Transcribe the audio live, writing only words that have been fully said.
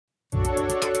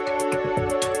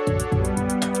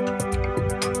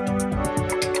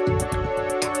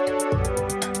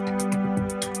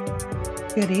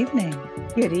Good evening.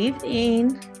 Good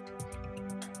evening.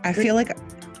 I feel like,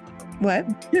 what?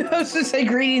 I was to say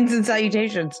greetings and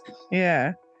salutations.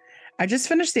 Yeah. I just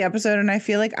finished the episode and I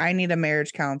feel like I need a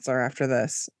marriage counselor after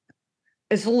this.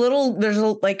 It's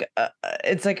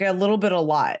it's like a little bit a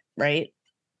lot, right?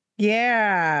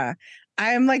 Yeah.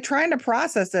 I'm like trying to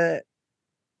process it.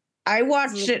 I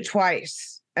watched it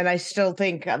twice and I still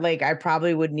think like I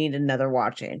probably would need another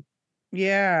watching.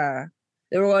 Yeah.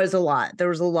 There was a lot. There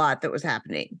was a lot that was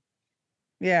happening.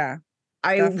 Yeah.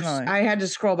 Definitely. I had to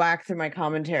scroll back through my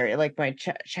commentary, like my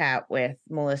chat with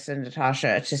Melissa and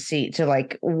Natasha to see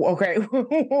okay,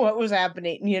 what was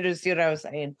happening, to see what I was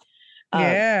saying.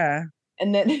 Yeah.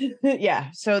 And then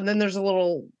yeah, so then there's a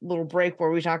little break where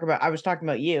I was talking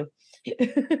about you.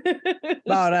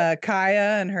 About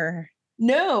Kaya and her.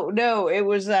 No, it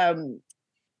was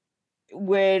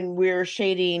when we're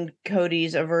shading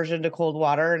Cody's aversion to cold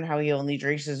water and how he only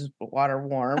drinks his water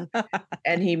warm.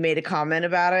 And he made a comment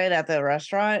about it at the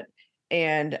restaurant.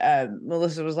 And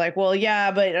Melissa was like, well,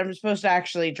 yeah, but I'm supposed to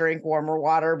actually drink warmer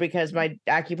water because my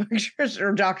acupuncturist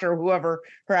or doctor, or whoever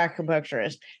her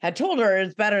acupuncturist had told her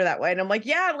it's better that way. And I'm like,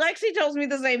 yeah, Lexi tells me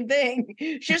the same thing.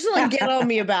 She doesn't like get on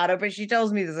me about it, but she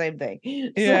tells me the same thing.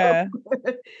 Yeah.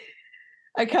 So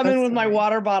I come in with my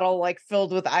water bottle like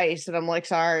filled with ice and I'm like,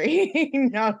 sorry.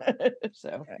 No.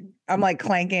 So I'm like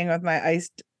clanking with my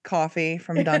iced coffee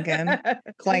from Dunkin'.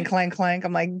 Clank, clank, clank.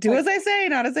 I'm like, do as I say,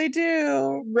 not as I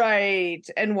do. Right.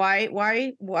 And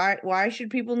why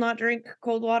should people not drink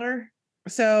cold water?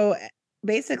 So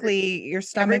basically your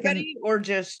stomach or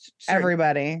just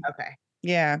everybody. Okay.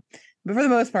 Yeah. But for the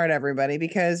most part, everybody,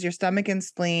 because your stomach and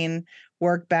spleen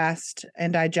work best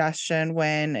in digestion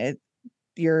when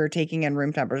you're taking in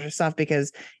room temperature stuff,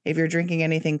 because if you're drinking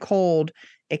anything cold,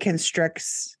 it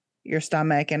constricts your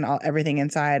stomach and everything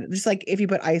inside. Just like if you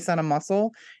put ice on a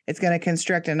muscle, it's going to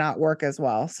constrict and not work as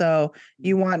well. So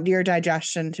you want your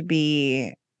digestion to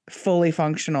be fully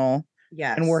functional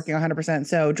and working 100%.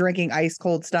 So drinking ice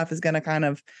cold stuff is going to kind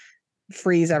of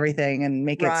freeze everything and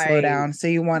make it slow down. So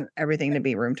you want everything to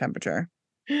be room temperature.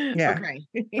 Yeah. Okay.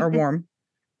 Or warm.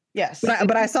 Yes.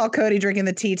 But I saw Cody drinking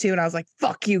the tea too, and I was like,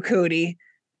 fuck you, Cody.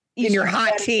 In your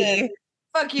hot tea.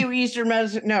 Fuck you, Eastern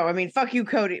medicine. No, I mean, fuck you,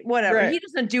 Cody. Whatever. Right. He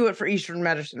doesn't do it for Eastern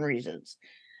medicine reasons,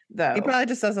 though. He probably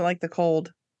just doesn't like the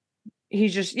cold.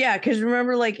 He's just, yeah, because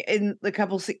remember, like in the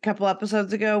couple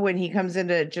episodes ago when he comes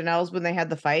into Janelle's when they had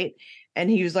the fight, and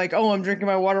he was like, "Oh, I'm drinking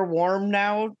my water warm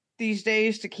now these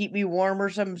days to keep me warm," or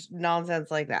some nonsense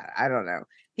like that. I don't know.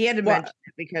 He had to mention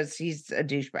it because he's a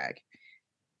douchebag.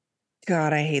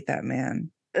 God, I hate that man.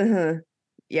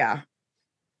 Yeah.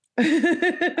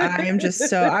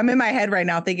 I'm in my head right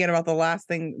now thinking about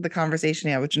the conversation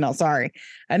he had with Janelle. Sorry.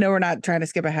 I know we're not trying to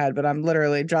skip ahead, but I'm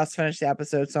literally just finished the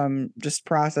episode, so I'm just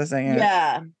processing it.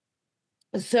 Yeah.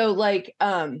 So like,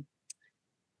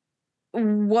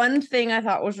 one thing I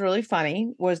thought was really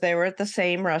funny was they were at the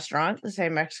same restaurant, the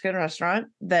same Mexican restaurant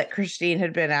that Christine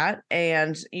had been at.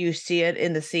 And you see it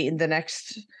in the scene, the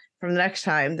scenes from next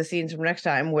time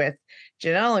with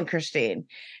Janelle and Christine.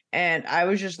 And I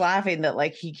was just laughing that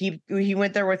like he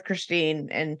went there with Christine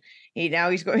and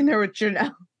he's going there with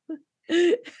Janelle.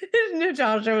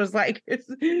 Natasha was like, was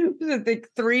it like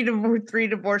three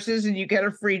divorces and you get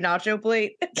a free nacho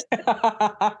plate?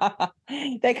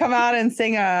 They come out and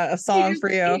sing a song for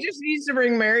you. He just needs to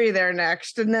bring Mary there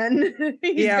next, and then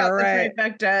he's got the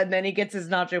trifecta, and then he gets his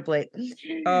nacho plate.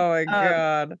 Oh my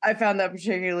God. I found that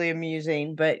particularly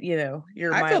amusing, but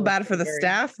I feel bad for the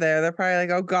staff there. They're probably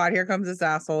like, oh God, here comes this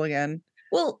asshole again.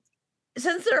 Well,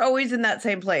 since they're always in that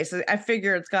same place, I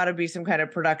figure it's got to be some kind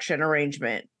of production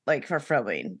arrangement, like for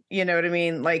filming. You know what I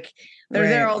mean? Like they're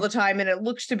there all the time, and it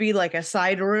looks to be like a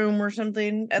side room or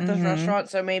something at this restaurant.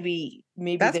 So maybe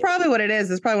that's probably what it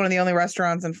is. It's probably one of the only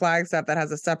restaurants in Flagstaff that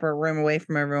has a separate room away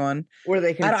from everyone. Where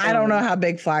they can. I don't know how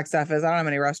big Flagstaff is. I don't know how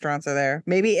many restaurants are there.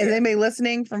 Maybe is anybody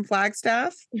listening from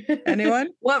Flagstaff? Anyone?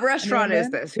 What restaurant is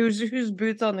this? Who's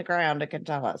boots on the ground? It can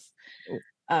tell us.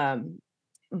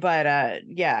 But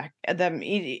yeah,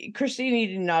 Christine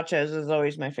eating nachos is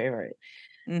always my favorite.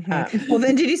 Well,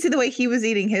 then did you see the way he was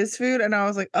eating his food? And I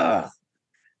was like, ugh,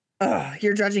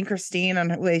 you're judging Christine on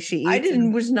the way she eats.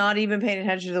 Was not even paying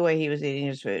attention to the way he was eating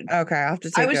his food. Okay, I'll have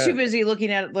to take I was too busy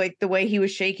looking at like the way he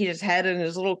was shaking his head and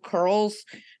his little curls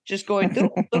just going bow,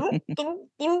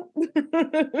 boing,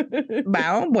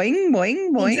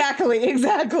 boing, boing.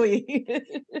 Exactly.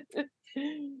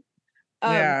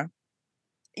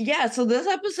 Yeah, so this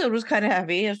episode was kind of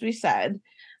heavy, as we said.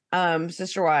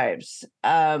 Sister Wives.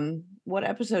 What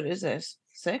episode is this?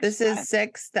 6? This is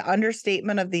 6, the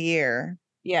understatement of the year.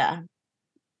 Yeah.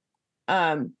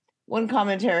 one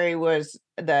commentary was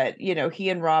that, he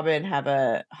and Robin have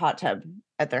a hot tub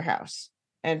at their house,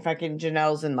 and fucking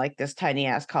Janelle's in like this tiny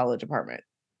ass college apartment.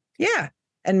 Yeah.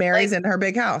 And Mary's Like, in her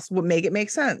big house. Would make it make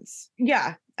sense.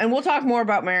 yeah. And we'll talk more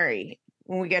about Mary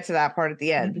when we get to that part at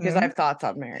the end, because I have thoughts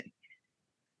on Mary.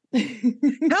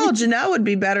 Hell, Janelle would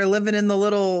be better living in the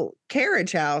little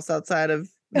carriage house outside of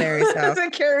Mary's house. The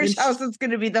carriage house that's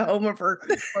going to be the home of her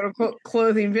quote unquote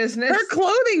clothing business. Her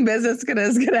clothing business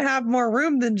is gonna have more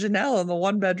room than Janelle in the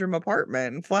 1-bedroom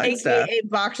apartment in Flagstaff. AKA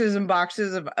boxes and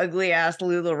boxes of ugly ass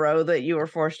LuLaRoe that you were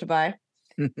forced to buy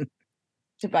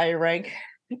to buy your rank.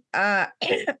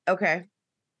 Okay.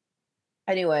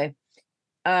 Anyway,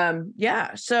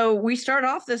 yeah. So we start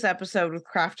off this episode with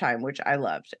craft time, which I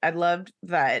loved. I loved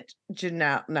that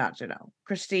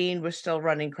Christine was still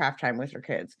running craft time with her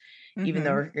kids, even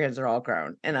though her kids are all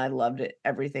grown, and I loved it,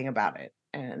 everything about it.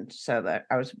 And so that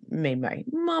made my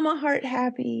mama heart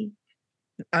happy.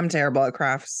 I'm terrible at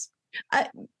crafts.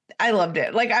 I loved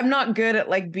it. Like, I'm not good at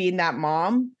like being that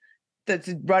mom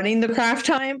that's running the craft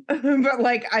time, but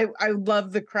like I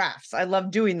love the crafts. I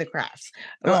love doing the crafts.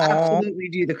 I will absolutely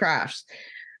do the crafts.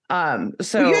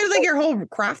 So you had like your whole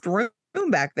craft room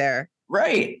back there,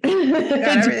 right? You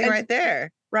got everything right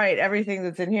there, right? Everything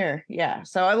that's in here, yeah.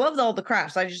 So I loved all the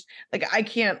crafts. I just I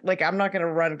can't I'm not gonna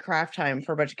run craft time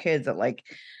for a bunch of kids at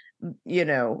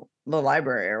the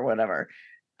library or whatever.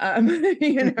 I'm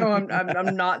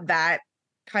not that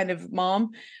kind of mom,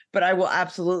 but I will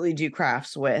absolutely do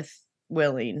crafts with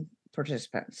willing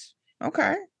participants.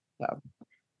 Okay. So,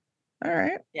 all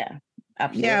right. Yeah,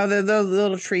 absolutely. Yeah, the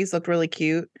little trees looked really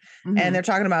cute. And they're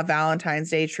talking about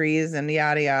Valentine's Day trees and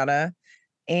yada yada.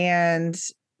 And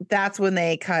that's when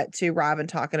they cut to Robin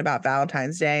talking about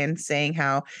Valentine's Day and saying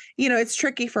how, it's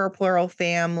tricky for a plural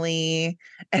family.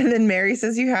 And then Mary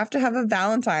says you have to have a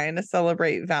Valentine to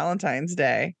celebrate Valentine's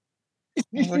Day. I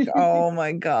was like, oh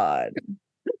my God.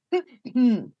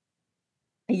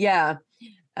 Yeah.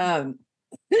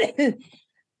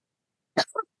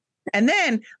 And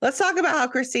then let's talk about how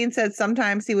Christine said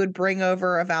sometimes he would bring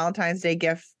over a Valentine's Day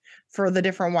gift for the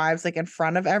different wives, like in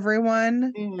front of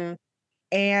everyone.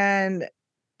 And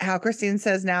how Christine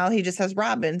says now he just has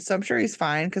Robin. So I'm sure he's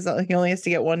fine because he only has to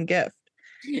get one gift.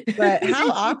 But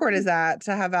how awkward is that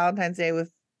to have Valentine's Day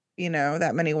with,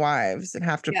 that many wives and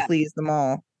have to please them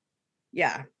all?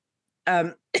 Yeah.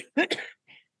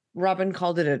 Robin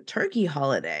called it a turkey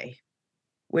holiday,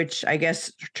 which I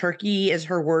guess turkey is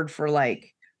her word for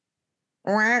like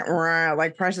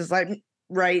Price is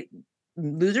right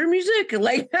loser music.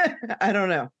 Like, I don't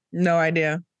know. No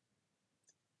idea.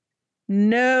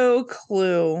 No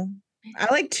clue.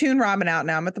 I tune Robin out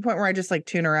now. I'm at the point where I just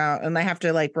tune her out and I have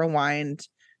to rewind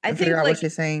and figure out what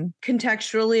she's saying.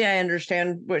 Contextually, I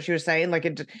understand what she was saying. Like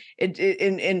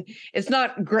it's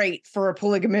not great for a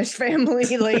polygamous family,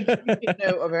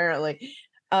 apparently.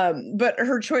 But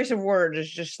her choice of word is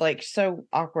just so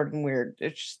awkward and weird.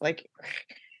 It's just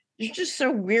you're just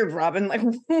so weird, Robin. Like,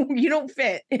 you don't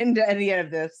fit into any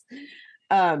of this.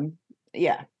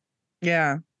 Yeah.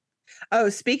 Yeah. Oh,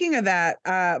 speaking of that,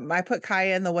 I put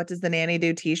Kaya in the "What Does the Nanny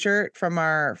Do" t-shirt from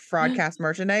our Fraudcast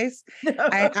merchandise.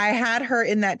 I had her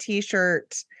in that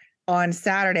t-shirt on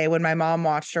Saturday when my mom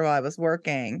watched her while I was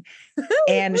working.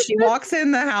 And she walks in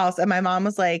the house and my mom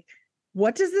was like,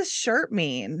 "What does this shirt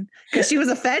mean?" Because she was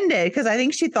offended because I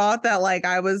think she thought that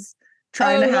I was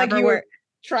trying to have her wear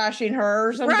trashing her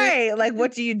or something. Right. Like,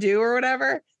 what do you do or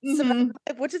whatever? So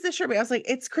what does this shirt mean? I was like,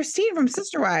 it's Christine from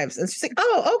Sister Wives. And she's like,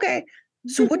 oh, okay.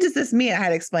 So what does this mean? I had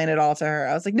to explain it all to her.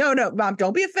 I was like, no, Mom,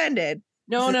 don't be offended.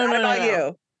 No, not about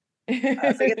you. I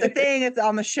was like, it's a thing. It's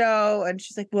on the show. And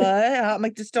she's like, what? I'm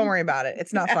like, just don't worry about it.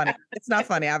 It's not funny. It's not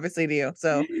funny, obviously, to you.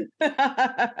 So,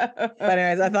 but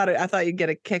anyways, I thought you'd get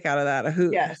a kick out of that. A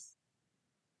hoot. Yes.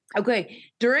 Okay.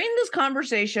 During this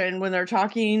conversation, when they're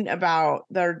talking about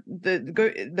they're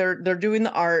doing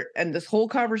the art and this whole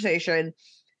conversation,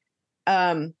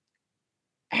 how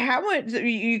much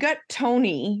you got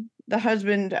Tony, the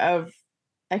husband of,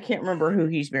 I can't remember who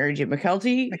he's married to,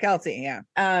 McKelty,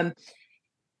 yeah.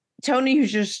 Tony,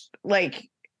 who's just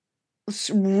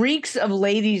reeks of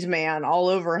ladies' man all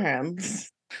over him,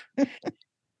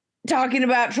 talking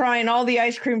about trying all the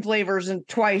ice cream flavors and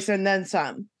twice and then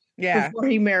some. Yeah. Before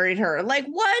he married her. Like,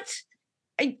 what?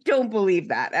 I don't believe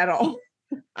that at all.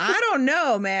 I don't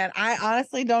know, man. I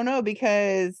honestly don't know,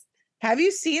 because have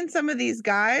you seen some of these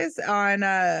guys on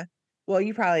well,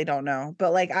 you probably don't know,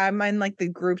 but I'm in the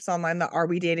groups online, the "Are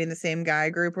We Dating the Same Guy"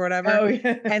 group or whatever. Oh,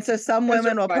 yeah. And so some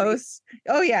women will post,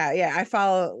 oh yeah, I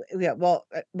follow, well,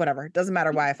 whatever, doesn't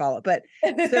matter why I follow, but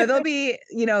so there'll be,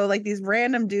 these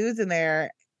random dudes in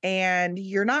there, and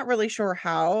you're not really sure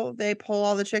how they pull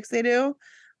all the chicks they do,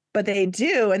 but they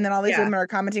do. And then all these Yeah. women are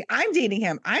commenting, I'm dating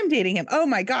him. I'm dating him. Oh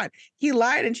my God. He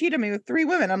lied and cheated me with 3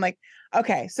 women. I'm like,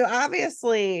 okay, so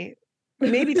obviously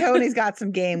maybe Tony's got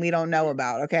some game we don't know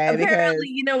about. Okay. Apparently, Because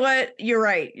you know what? You're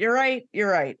right. You're right. You're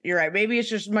right. You're right. Maybe it's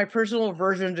just my personal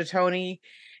aversion to Tony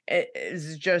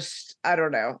is just, I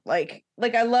don't know. Like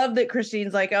I love that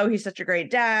Christine's like, oh, he's such a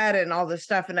great dad and all this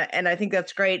stuff, and I think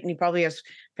that's great, and he probably has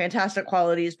fantastic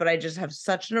qualities, but I just have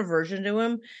such an aversion to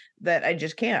him that I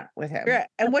just can't with him. yeah.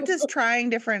 And what does trying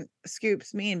different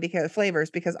scoops mean? Because flavors,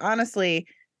 because honestly,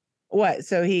 what?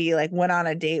 So he like went on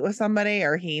a date with somebody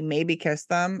or he maybe kissed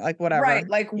them, like whatever. Right.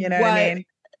 Like You know what I what? mean?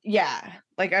 Yeah.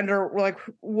 Like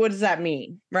what does that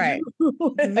mean? Right.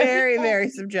 It's very, very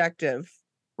subjective.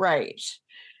 Right.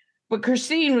 But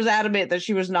Christine was adamant that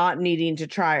she was not needing to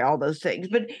try all those things.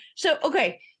 But so,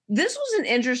 okay, this was an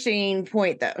interesting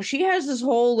point, though. She has this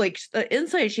whole like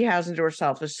insight she has into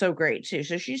herself is so great too.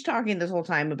 So she's talking this whole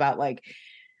time about like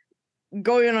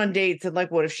going on dates and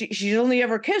like what if she's only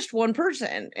ever kissed one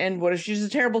person, and what if she's a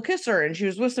terrible kisser and she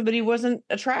was with somebody who wasn't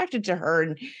attracted to her,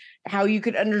 and how you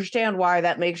could understand why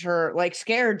that makes her like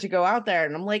scared to go out there.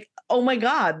 And I'm like, oh my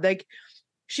God, like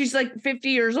she's like 50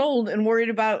 years old and worried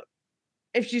about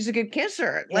if she's a good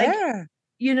kisser. Like,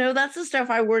 Yeah. that's the stuff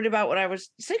I worried about when I was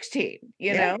 16,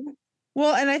 Yeah.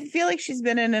 Well, and I feel like she's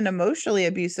been in an emotionally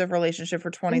abusive relationship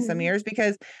for 20 some Mhm. years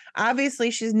because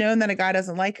obviously she's known that a guy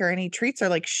doesn't like her and he treats her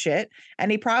like shit. And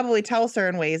he probably tells her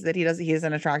in ways that he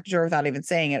isn't attracted to her without even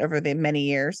saying it over the many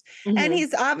years. And Mhm.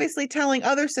 he's obviously telling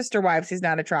other sister wives he's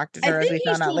not attracted to I her, as think we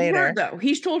he's found out told her, later. though.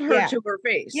 He's told her Yeah. to her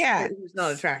face Yeah. that he's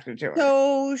not attracted to her.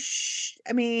 So,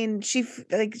 I mean,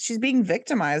 like she's being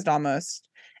victimized almost.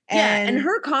 Yeah, and And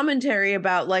her commentary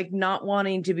about like not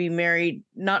wanting to be married,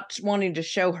 not wanting to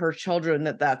show her children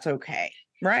that that's okay.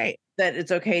 right. That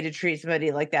it's okay to treat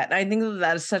somebody like that. And I think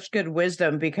that is such good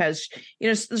wisdom because,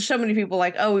 there's so many people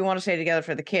like, oh, we want to stay together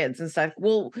for the kids and stuff.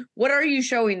 Well, what are you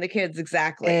showing the kids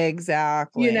exactly?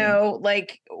 Exactly.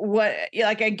 Like what,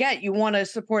 like I get you want to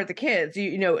support the kids.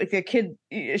 If the kid,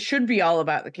 it should be all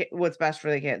about the kid, what's best for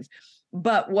the kids.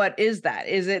 But what is that?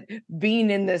 Is it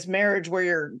being in this marriage where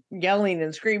you're yelling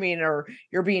and screaming, or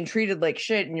you're being treated like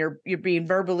shit, and you're being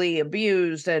verbally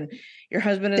abused, and your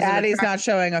husband isn't Daddy's attracted? not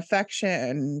showing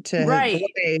affection to his Right.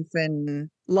 wife and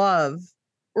love.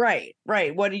 Right,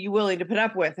 right. What are you willing to put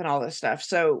up with and all this stuff?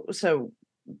 So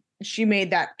she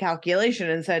made that calculation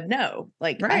and said, no,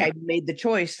 like I Right. made the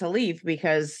choice to leave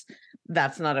because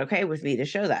that's not okay with me to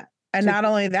show that. And To not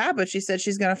only that, but she said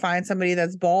she's going to find somebody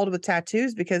that's bald with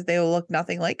tattoos because they will look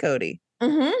nothing like Cody.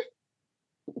 Mhm.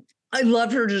 I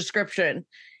loved her description.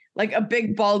 Like a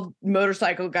big bald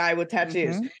motorcycle guy with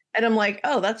tattoos. Mhm. And I'm like,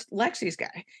 oh, that's Lexi's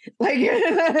guy. Like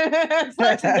that's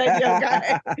Lexi's ideal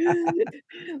guy.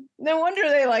 No wonder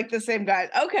they like the same guys.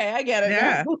 Okay, I get it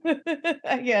Yeah. now.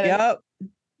 I get it. Yep.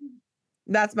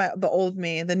 That's the old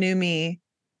me, the new me.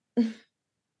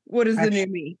 What is the new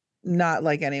Actually, me? not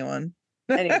like anyone.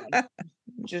 Anyway,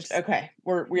 just okay.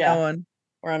 No one.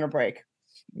 We're on a break.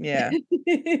 Yeah.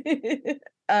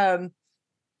 um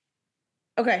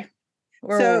okay.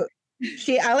 So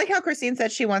I like how Christine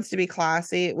said she wants to be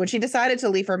classy. When she decided to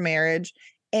leave her marriage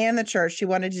and the church, she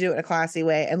wanted to do it in a classy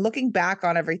way. And looking back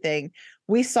on everything,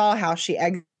 we saw how she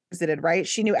exited, right?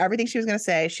 She knew everything she was going to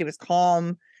say. She was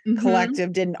calm, Mhm.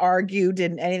 collective, didn't argue,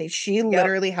 didn't anything. She Yep.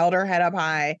 literally held her head up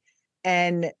high.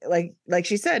 And like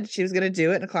she said, she was going to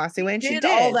do it in a classy way. And she Did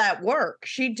all did. that work.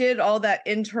 She did all that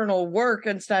internal work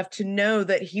and stuff to know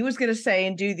that he was going to say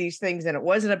and do these things, and it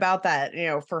wasn't about that,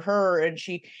 for her, and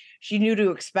she knew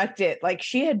to expect it. Like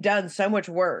she had done so much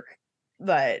work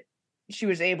that she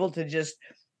was able to just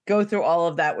go through all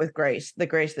of that with grace, the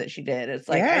grace that she did. It's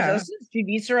like Yeah, she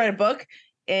needs to write a book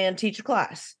and teach a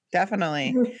class.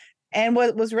 definitely. And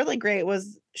what was really great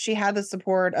was she had the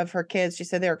support of her kids. She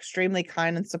said they were extremely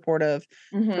kind and supportive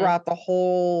Mhm. throughout the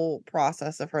whole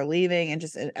process of her leaving and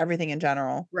just everything in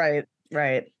general. Right,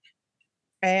 right.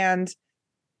 And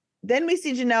then we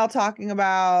see Janelle talking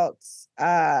about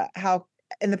how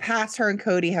in the past her and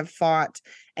Cody have fought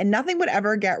and nothing would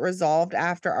ever get resolved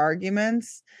after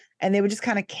arguments and they would just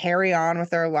kind of carry on with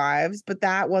their lives, but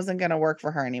that wasn't going to work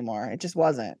for her anymore. It just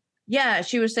wasn't. Yeah,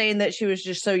 she was saying that she was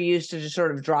just so used to just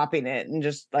sort of dropping it and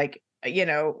just like,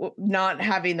 not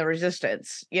having the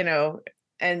resistance, and I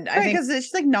Right, think because it's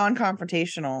just like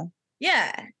non-confrontational.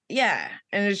 yeah, yeah.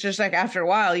 And it's just like after a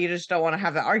while you just don't want to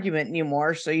have the argument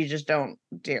anymore, so you just don't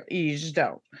you just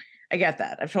don't. I get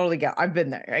that. I've been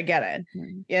there. I get it.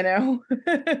 Mhm. You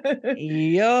know?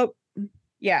 Yep.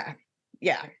 Yeah.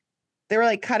 Yeah. They were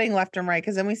like cutting left and right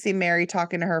because then we see Mary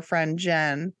talking to her friend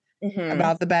Jen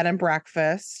about the bed and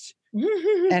breakfast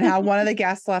and how one of the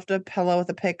guests left a pillow with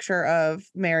a picture of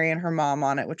Mary and her mom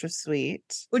on it, which was sweet.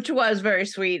 Which was very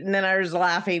sweet. And then I was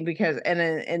laughing because, and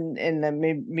that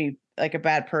made me like a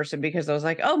bad person because I was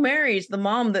like, oh, Mary's the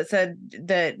mom that said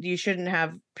that you shouldn't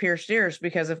have pierced ears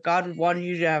because if God wanted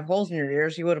you to have holes in your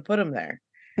ears, he would have put them there.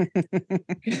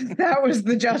 That was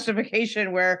the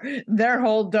justification where their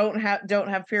whole don't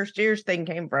have pierced ears thing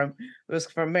came from. It was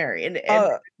from Mary and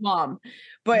mom.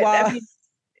 But I mean,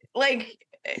 like,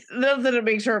 not that it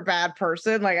makes her a bad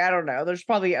person. Like, I don't know. There's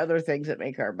probably other things that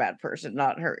make her a bad person,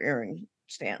 not her earring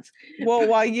stance. Well,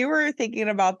 while you were thinking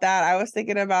about that, I was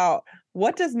thinking about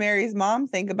what does Mary's mom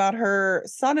think about her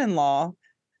son-in-law,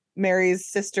 Mary's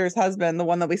sister's husband, the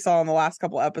one that we saw in the last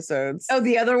couple episodes. Oh,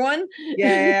 the other one?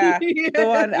 Yeah. The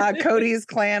one, Cody's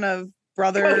clan of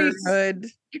brotherhood.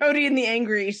 Cody and the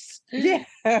Angries. Yeah.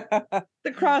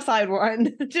 The cross-eyed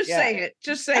one. Just say it.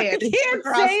 Just say it. I can't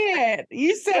say it.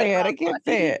 You say it. I can't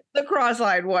say it. The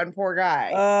cross-eyed one, poor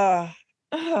guy.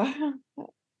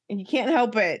 You can't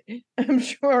help it, I'm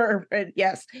sure. But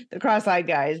yes, the cross-eyed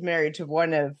guy is married to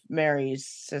one of Mary's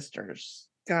sisters.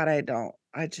 God,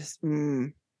 I just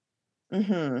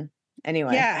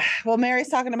Anyway. Yeah. Well, Mary's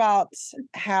talking about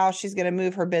how she's going to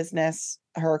move her business,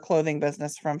 her clothing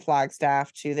business from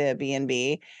Flagstaff to the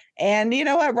B&B. And you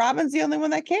know what? Robin's the only one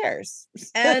that cares.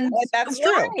 And that's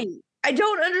true. I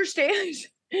don't understand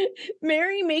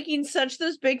Mary making such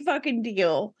this big fucking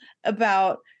deal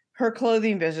about her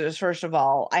clothing business. First of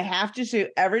all, I have to say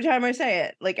every time I say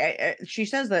it, like she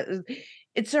says that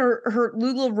it's her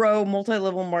LuLaRoe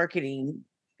multi-level marketing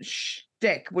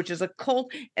shtick, which is a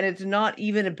cult, and it's not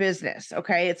even a business.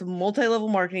 Okay, it's multi-level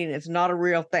marketing. It's not a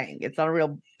real thing. It's not a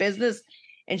real business.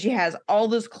 And she has all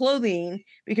this clothing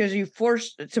because you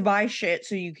forced to buy shit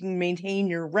so you can maintain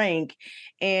your rank.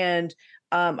 And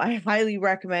I highly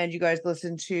recommend you guys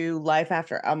listen to Life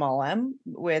After MLM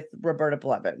with Roberta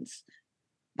Blevins,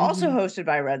 also hosted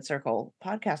by Red Circle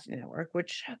Podcasting Network,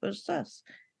 which hosts us.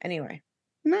 Anyway,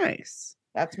 nice.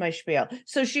 That's my spiel.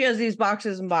 So she has these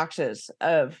boxes and boxes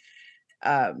of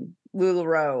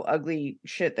LuLaRoe ugly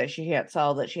shit that she can't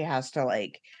sell, that she has to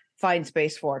like find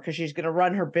space for because she's going to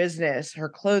run her business, her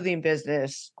clothing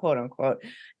business, quote unquote,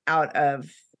 out of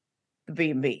the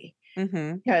B&B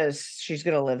because she's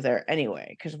going to live there anyway.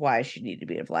 Because why she need to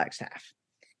be in Flagstaff?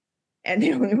 And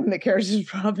the only one that cares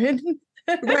is Robin.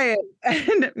 Right.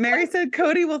 And Mary said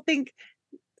Cody will think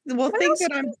that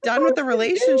I'm done with the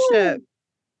relationship.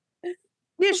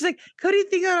 Yeah, she's like, Cody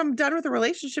think that I'm done with the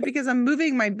relationship because I'm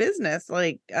moving my business.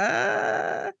 Like,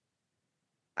 I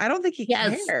don't think he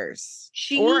cares.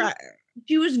 She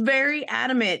was very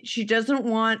adamant. She doesn't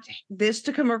want this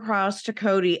to come across to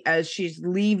Cody as she's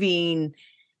leaving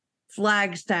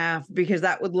Flagstaff because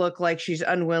that would look like she's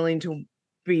unwilling to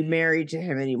be married to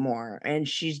him anymore. And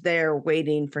she's there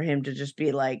waiting for him to just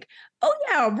be like, oh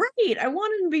yeah, right. I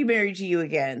wanted to be married to you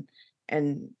again.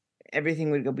 And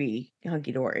everything would go be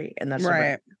hunky-dory. And that's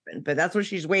right. But that's what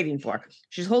she's waiting for.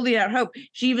 She's holding out hope.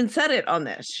 She even said it on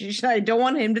this. She said, I don't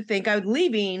want him to think I'm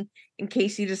leaving in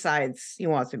case he decides he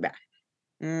wants me back.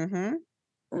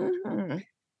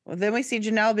 Well, then we see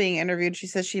Janelle being interviewed. She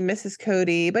says she misses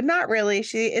Cody, but not really.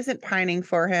 She isn't pining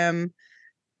for him.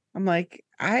 I'm like,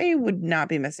 I would not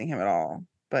be missing him at all.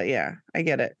 But yeah, I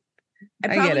get it.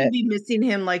 I'd probably be missing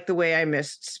him like the way I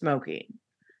missed smoking.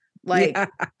 Like,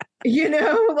 you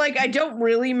know, like I don't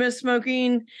really miss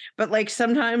smoking, but like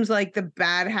sometimes like the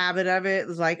bad habit of it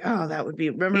was like, oh, that would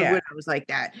be, remember when I was like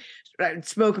that? I'd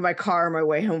smoke in my car on my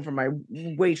way home from my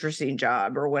waitressing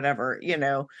job or whatever, you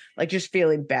know, like just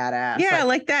feeling badass. Yeah,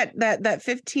 like that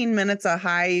 15 minutes of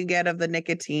high you get of the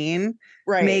nicotine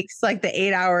makes like the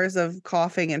 8 hours of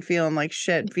coughing and feeling like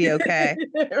shit be okay.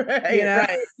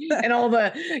 Right. And all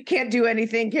the can't do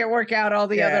anything, can't work out, all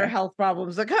the other health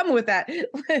problems that come with that.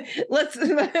 Let's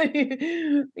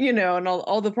you know, and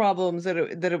all the problems that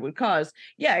it would cause.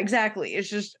 Yeah, exactly. It's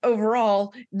just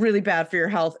overall really bad for your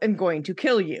health and going to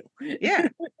kill you. Yeah.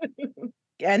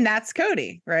 And that's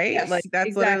Cody, right? Yes, like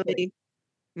that's literally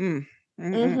And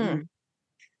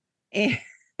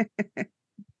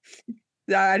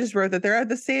I just wrote that they're at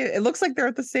the same, it looks like they're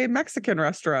at the same Mexican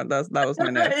restaurant. That was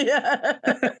my note.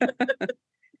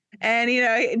 And you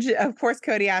know, of course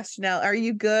Cody asked Janelle, are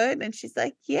you good? And she's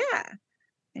like, yeah.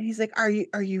 And he's like, are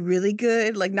you really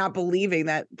good? Like not believing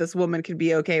that this woman could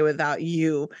be okay without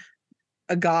you,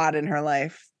 a god in her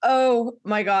life. Oh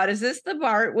my God. Is this the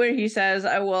part where he says,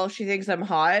 oh, well, she thinks I'm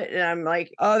hot? And I'm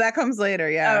like, oh, that comes later.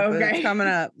 Yeah. Oh, okay. It's coming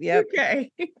up. Yep.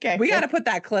 Okay. We got to put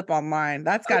that clip online.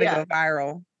 That's got to go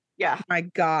viral. Yeah. My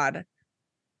God.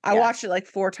 I watched it like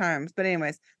 4 times, but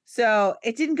anyways, so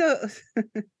it didn't go.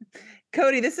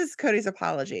 Cody, this is Cody's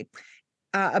apology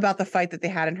about the fight that they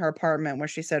had in her apartment where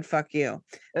she said, fuck you.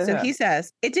 So he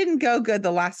says, it didn't go good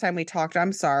the last time we talked.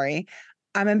 I'm sorry.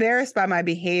 I'm embarrassed by my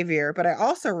behavior, but I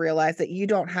also realized that you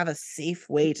don't have a safe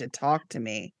way to talk to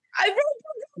me. I wrote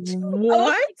that too.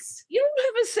 What? Like, you don't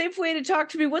have a safe way to talk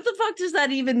to me. What the fuck does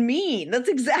that even mean? That's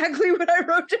exactly what I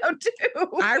wrote down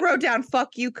too. I wrote down,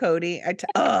 fuck you, Cody.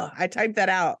 I typed that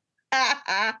out.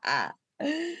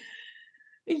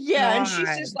 Yeah, and she's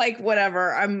God. just like,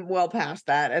 whatever, I'm well past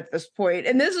that at this point.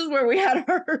 And this is where we had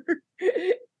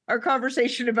our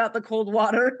conversation about the cold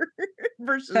water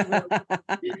versus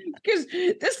because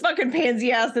this fucking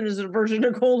pansy ass is a version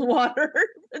of cold water.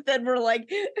 But then we're like,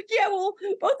 yeah, well,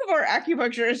 both of our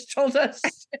acupuncturists told us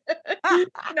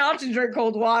not to drink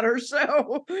cold water.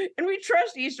 So, and we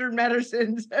trust Eastern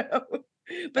medicine. So,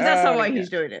 but that's not why he's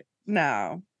doing it.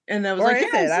 No. And I was Or like,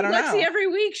 is yeah, it? I see don't Lexi know. every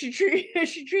week. She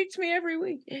treats me every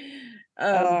week.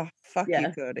 Oh, fuck yeah.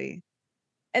 you, Cody.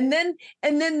 And then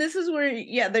this is where,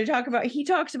 yeah, he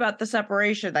talks about the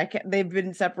separation. They've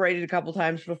been separated a couple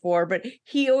times before, but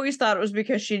he always thought it was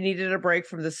because she needed a break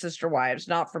from the sister wives,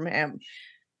 not from him.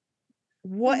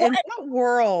 What in what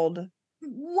world?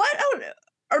 What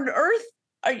on Earth?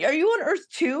 Are you on Earth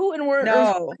 2? And we're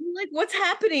No. like, what's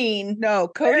happening? No,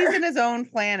 Cody's in his own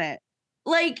planet.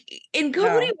 Like in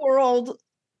Cody world,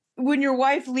 when your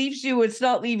wife leaves you, it's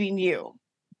not leaving you.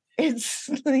 It's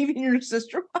leaving your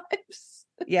sister wives.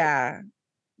 Yeah.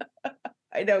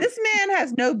 I know. This man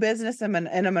has no business in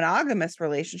a monogamous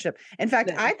relationship. In fact,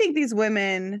 I think these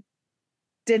women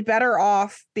did better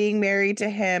off being married to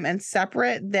him and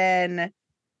separate than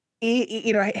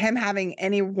him having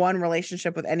any one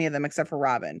relationship with any of them except for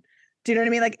Robin. Do you know what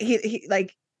I mean? Like he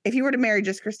like if he were to marry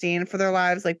just Christine for their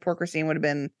lives, like poor Christine would have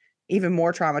been even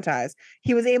more traumatized.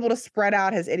 He was able to spread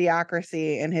out his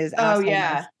idiocracy and his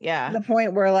to the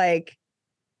point where like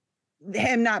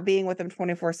him not being with them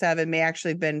 24/7 may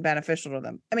actually have been beneficial to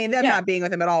them. I mean, them not being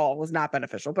with him at all was not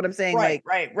beneficial, but I'm saying right.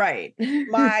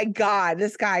 my God,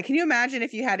 this guy, can you imagine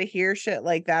if you had to hear shit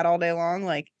like that all day long?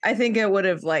 Like, I think it would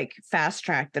have like fast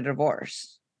tracked the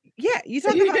divorce. Yeah, you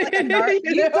talk about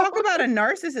like talk about a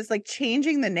narcissist like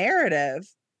changing the narrative.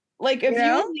 Like if you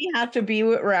only have to be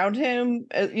around him,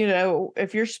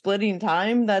 if you're splitting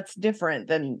time, that's different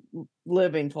than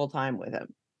living full time with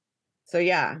him. So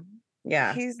yeah.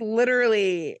 He's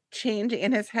literally changing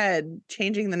in his head,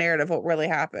 changing the narrative of what really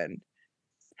happened.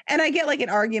 And I get like in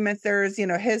arguments, there's,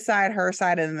 his side, her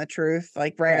side, and the truth.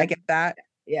 Like, right. I get that.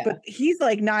 Yeah. But he's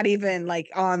like not even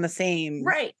like on the same.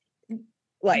 Right.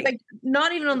 Like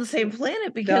not even on the same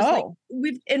planet because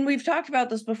we've talked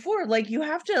about this before. Like you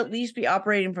have to at least be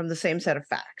operating from the same set of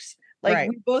facts. Like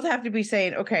we both have to be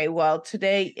saying, okay, well,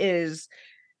 today is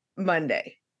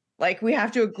Monday. Like we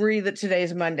have to agree that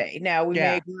today's Monday. Now we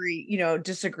may agree,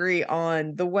 disagree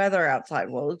on the weather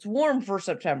outside. Well, it's warm for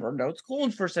September. No, it's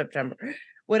cold for September.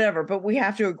 Whatever. But we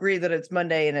have to agree that it's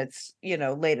Monday and it's,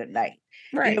 late at night.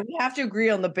 Right. We have to agree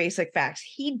on the basic facts.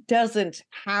 He doesn't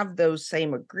have those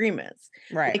same agreements.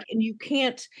 Right. Like, and you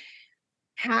can't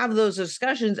have those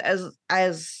discussions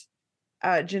as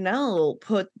Janelle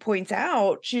points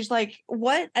out. She's like,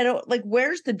 what? I don't like,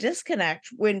 where's the disconnect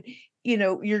when,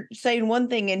 you're saying one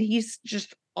thing and he's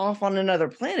just off on another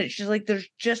planet. She's like, there's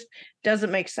just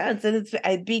doesn't make sense. And it's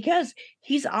because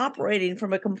he's operating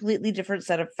from a completely different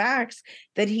set of facts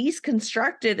that he's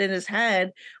constructed in his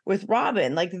head with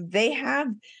Robin. Like they have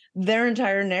their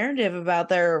entire narrative about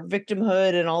their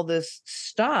victimhood and all this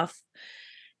stuff.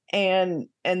 And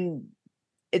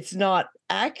it's not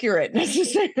accurate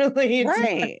necessarily.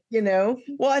 Right. Not,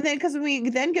 Well, and then because we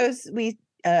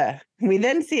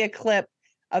then see a clip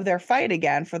of their fight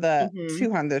again for the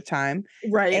 200th time.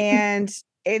 Right. And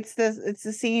it's the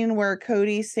scene where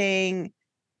Cody's saying,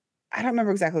 I don't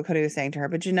remember exactly what Cody was saying to her,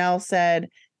 but Janelle said,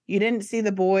 you didn't see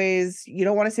the boys. You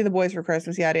don't want to see the boys for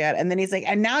Christmas, yada, yada. And then he's like,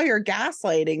 and now you're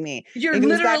gaslighting me. You're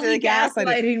literally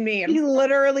gaslighting me. He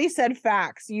literally said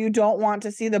facts. You don't want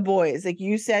to see the boys. Like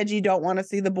you said, you don't want to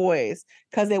see the boys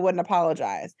because they wouldn't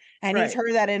apologize. And he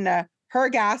turned that into her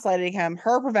gaslighting him,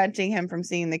 her preventing him from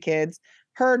seeing the kids,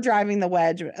 her driving the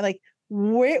wedge. Like,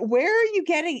 where are you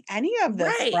getting any of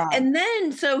this from? And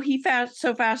then so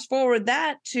fast forward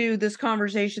that to this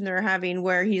conversation they're having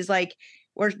where he's like,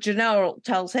 where Janelle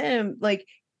tells him, like,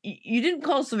 you didn't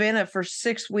call Savannah for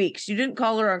 6 weeks. You didn't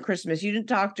call her on Christmas. You didn't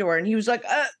talk to her. And he was like,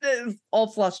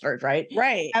 all flustered, right?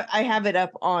 Right. I have it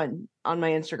up on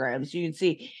my Instagram. So you can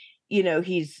see,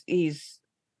 he's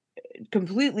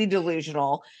completely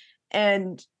delusional.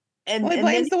 And he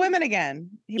blames the women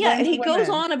again. He goes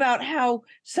on about how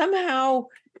somehow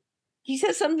he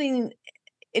says something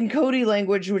in Cody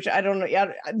language, which I don't know.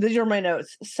 Yeah, these are my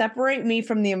notes. Separate me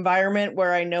from the environment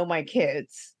where I know my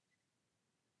kids.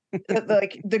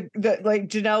 Like like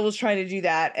Janelle was trying to do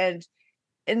that, and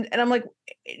I'm like,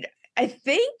 I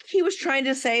think he was trying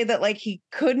to say that like he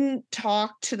couldn't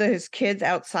talk to his kids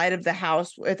outside of the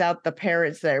house without the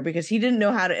parents there because he didn't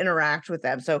know how to interact with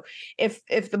them. So if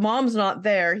the mom's not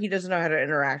there, he doesn't know how to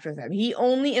interact with them. He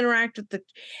only interacts with the.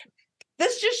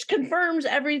 This just confirms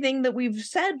everything that we've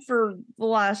said for the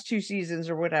last 2 seasons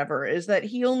or whatever, is that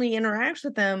he only interacts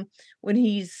with them when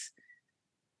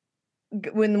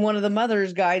when one of the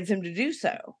mothers guides him to do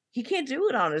so. He can't do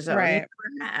it on his own. He Right.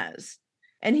 never has.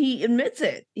 And he admits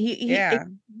it. He Yeah.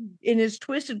 in his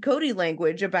twisted Cody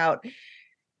language about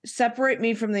separate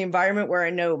me from the environment where I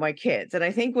know my kids. And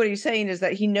I think what he's saying is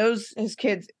that he knows his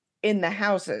kids in the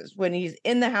houses when he's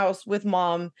in the house with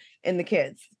mom and the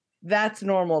kids. That's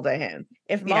normal to him.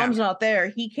 If mom's not there,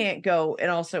 he can't go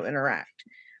and also interact,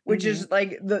 which is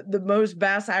like the most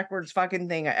bass backwards fucking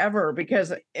thing ever.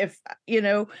 Because if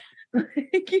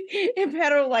if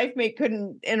hetero life mate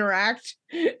couldn't interact,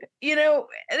 and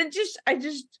I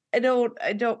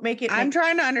don't make it. I'm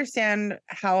trying to understand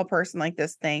how a person like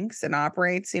this thinks and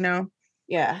operates,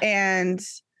 Yeah. And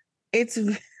it's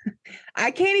I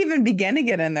can't even begin to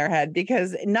get in their head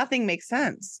because nothing makes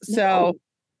sense. So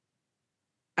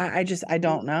I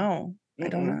don't know. I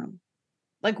don't know.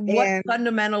 Like, what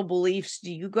fundamental beliefs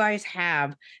do you guys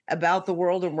have about the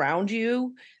world around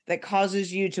you that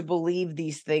causes you to believe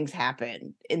these things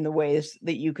happen in the ways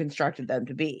that you constructed them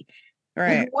to be?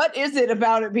 Right. What is it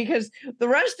about it? Because the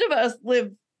rest of us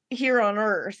live here on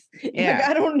Earth. Yeah. Like,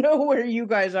 I don't know where you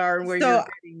guys are and where you're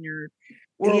getting your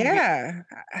world. Yeah.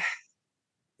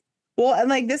 Well, and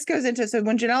like this goes into, so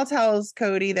when Janelle tells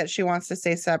Cody that she wants to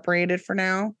stay separated for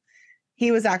now,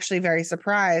 he was actually very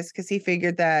surprised because he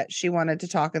figured that she wanted to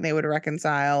talk and they would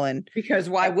reconcile. And because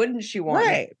why wouldn't she want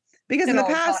it? Because in the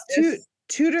past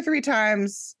two to three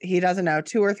times, he doesn't know,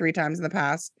 2 or 3 times in the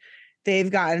past, they've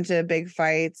gotten into big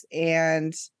fights.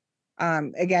 And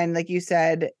again, like you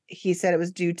said, he said it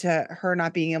was due to her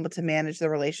not being able to manage the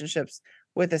relationships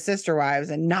with the sister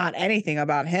wives and not anything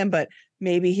about him, but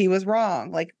maybe he was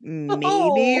wrong. Like maybe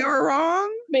you're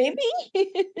wrong. Maybe.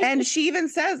 And she even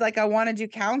says, like, I want to do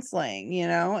counseling,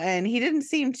 and he didn't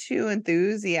seem too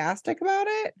enthusiastic about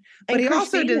it. But he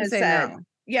also didn't say no.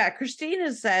 Yeah, Christine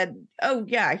has said, oh,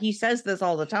 yeah, he says this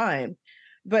all the time,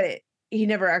 but he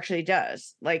never actually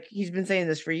does. Like, he's been saying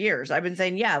this for years. I've been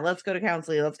saying, yeah, let's go to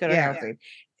counseling. Let's go to counseling.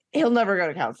 He'll never go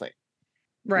to counseling.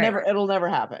 Right. Never. It'll never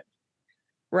happen.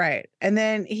 Right. And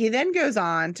then he then goes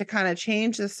on to kind of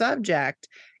change the subject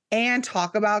and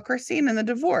talk about Christine and the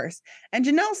divorce. And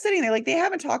Janelle's sitting there like they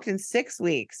haven't talked in 6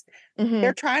 weeks.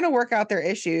 They're trying to work out their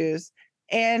issues.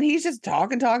 And he's just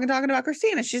talking about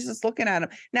Christine. And she's just looking at him.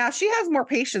 Now, she has more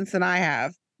patience than I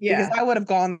have. Yeah. Because I would have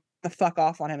gone the fuck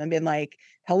off on him and been like,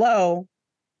 hello.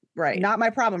 Right. Not my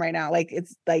problem right now. Like,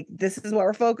 it's like, this is what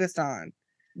we're focused on.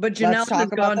 But Janelle has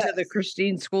gone to the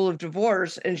Christine School of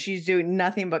Divorce and she's doing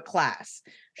nothing but class.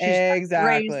 She's raised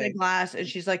the class and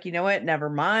she's like, you know what? Never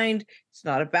mind. It's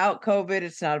not about COVID.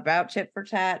 It's not about tit for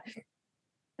tat.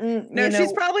 No,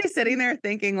 she's probably sitting there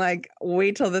thinking like,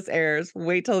 wait till this airs.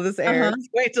 Wait till this airs.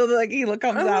 Wait till he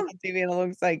comes out on TV and it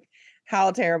looks like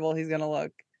how terrible he's gonna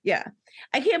look. Yeah.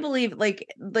 I can't believe like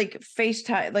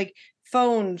FaceTime, like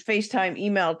phone, FaceTime,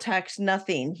 email, text,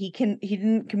 nothing. He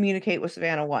didn't communicate with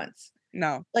Savannah once.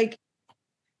 No. Like,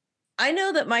 I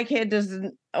know that my kid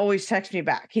doesn't always text me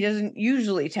back. He doesn't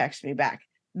usually text me back.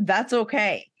 That's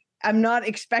okay. I'm not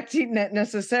expecting that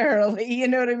necessarily. You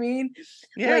know what I mean?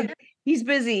 Yeah. Like, he's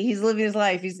busy. He's living his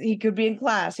life. He could be in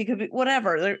class. He could be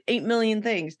whatever. There are 8 million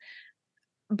things.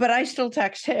 But I still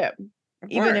text him.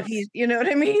 Even if he's, you know what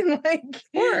I mean? Like, of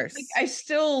course. Like, I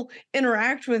still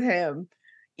interact with him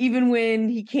even when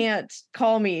he can't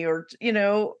call me or,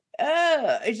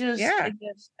 I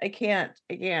can't.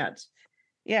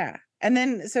 Yeah. And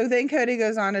then, so then Cody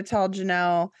goes on to tell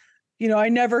Janelle, I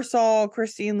never saw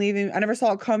Christine leaving. I never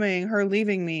saw it coming, her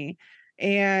leaving me.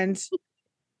 And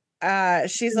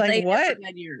she's like, what?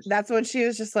 That's when she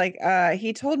was just like,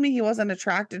 he told me he wasn't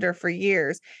attracted to her for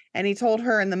years. And he told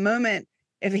her in the moment,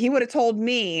 if he would have told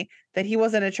me that he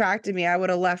wasn't attracted to me, I would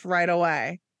have left right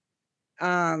away.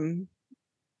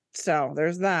 So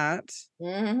there's that.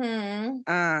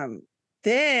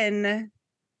 Then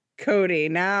Cody,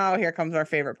 now here comes our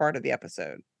favorite part of the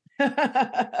episode.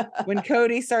 When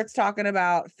Cody starts talking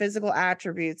about physical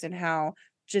attributes and how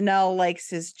Janelle likes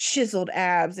his chiseled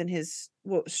abs and his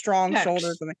strong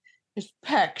shoulders. His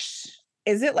pecs.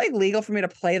 Is it like legal for me to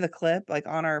play the clip like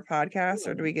on our podcast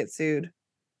or do we get sued?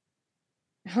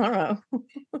 I don't know.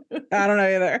 I don't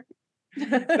know either.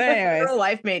 But anyways. Real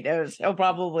life mate knows. He'll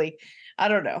probably, I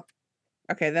don't know.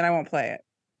 Okay, then I won't play it.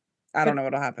 I don't know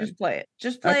what'll Just happen. play it.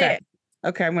 Just play Okay. it.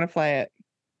 Okay, I'm gonna play it.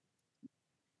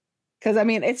 Because I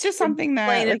mean, it's just You're something that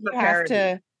playing it like for you have parody.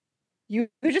 to you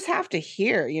just have to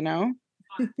hear, you know?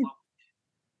 I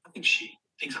think she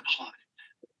thinks I'm hot.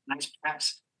 Nice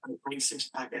pecs, and a great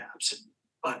six-pack abs.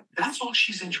 But that's all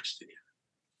she's interested in.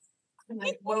 I'm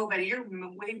like, whoa, buddy, you're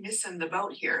way missing the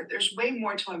boat here. There's way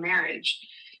more to a marriage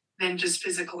than just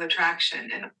physical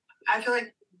attraction. And I feel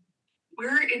like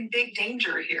we're in big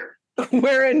danger here.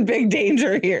 We're in big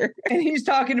danger here. And he's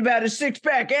talking about his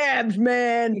six-pack abs,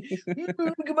 man.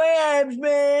 Look at my abs,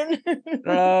 man.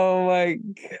 Oh my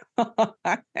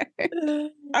God.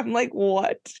 I'm like,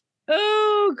 what?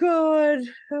 Oh God.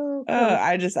 Oh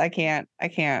God. I can't.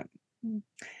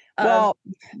 Well,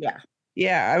 yeah.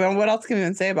 yeah. I mean, what else can we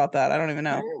even say about that? I don't even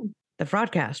know. The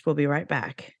Fraudcast will be right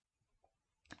back.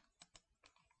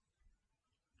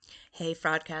 Hey,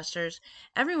 Fraudcasters.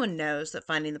 Everyone knows that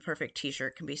finding the perfect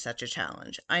t-shirt can be such a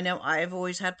challenge. I know I've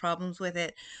always had problems with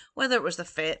it, whether it was the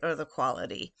fit or the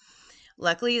quality.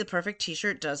 Luckily, the perfect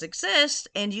t-shirt does exist,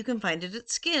 and you can find it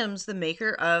at Skims, the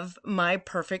maker of my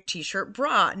perfect t-shirt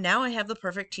bra. Now I have the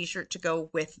perfect t-shirt to go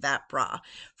with that bra.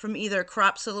 From either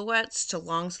crop silhouettes to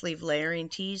long sleeve layering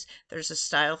tees, there's a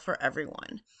style for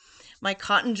everyone. My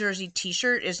cotton jersey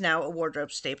t-shirt is now a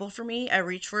wardrobe staple for me. I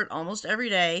reach for it almost every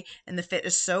day, and the fit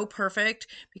is so perfect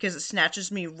because it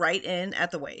snatches me right in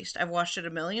at the waist. I've washed it a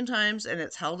million times, and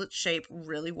it's held its shape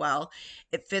really well.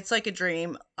 It fits like a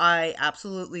dream. I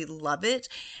absolutely love it.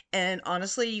 And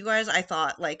honestly, you guys, I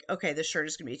thought like, okay, this shirt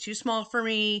is going to be too small for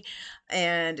me,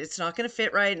 and it's not going to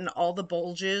fit right, and all the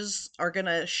bulges are going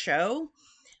to show.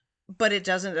 But it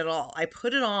doesn't at all. I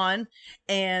put it on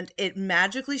and it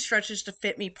magically stretches to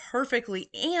fit me perfectly,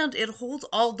 and it holds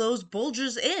all those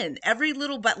bulges in. Every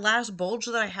little but last bulge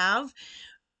that I have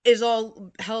is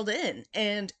all held in,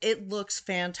 and it looks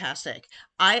fantastic.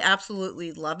 I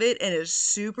absolutely love it, and it is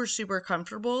super super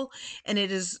comfortable, and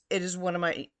it is one of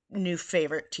my new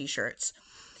favorite t-shirts.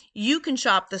 You can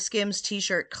shop the Skims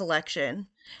t-shirt collection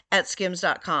at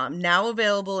skims.com, now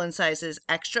available in sizes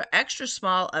extra extra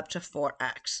small up to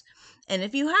 4X. And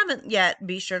if you haven't yet,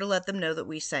 be sure to let them know that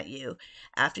we sent you.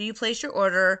 After you place your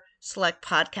order, select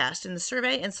podcast in the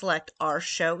survey and select our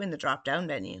show in the drop-down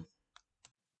menu.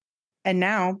 And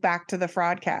now back to the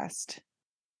Fraudcast.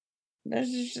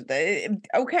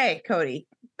 Okay, Cody.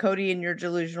 Cody in your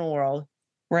delusional world.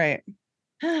 Right.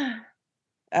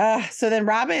 So then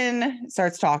Robin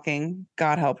starts talking.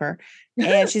 God help her.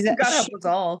 And she's God help us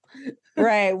all.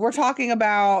 Right. We're talking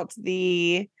about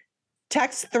the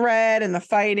text thread and the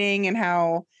fighting and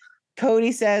how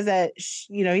Cody says that,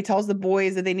 he tells the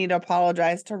boys that they need to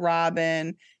apologize to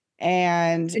Robin.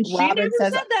 And she Robin never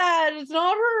says said that. It's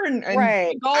not her. And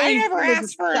right. I never was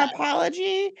asked for an upset.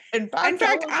 apology. In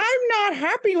fact, I'm not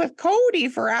happy with Cody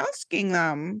for asking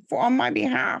them on my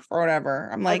behalf or whatever.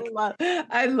 I'm like,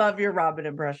 I love your Robin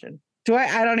impression. do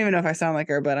I don't even know if I sound like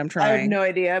her, but I'm trying. I have no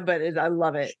idea, but I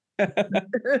love it.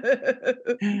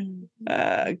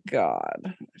 God,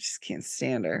 I just can't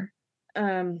stand her.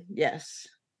 Yes.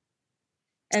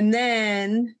 And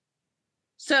then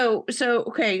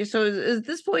okay, so at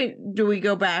this point, do we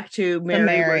go back to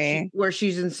Mary, where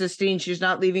she's insisting she's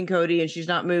not leaving Cody and she's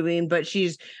not moving, but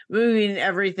she's moving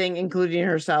everything, including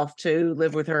herself, to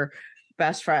live with her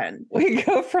best friend? We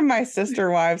go from my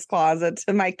sister wives closet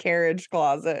to my carriage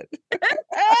closet.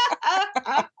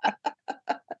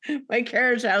 My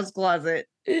carriage house closet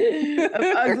of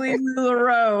ugly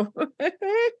LuLaRoe.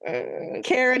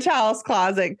 Carriage house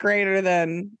closet greater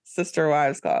than sister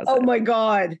wives closet. Oh my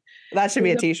God. That should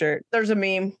be a t-shirt. There's a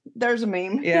meme.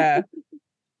 Yeah.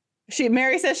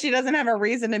 Mary says she doesn't have a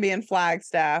reason to be in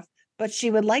Flagstaff, but she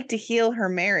would like to heal her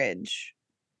marriage.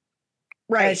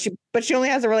 Right. But she only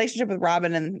has a relationship with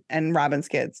Robin and Robin's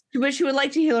kids. But she would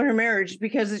like to heal her marriage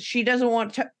because she doesn't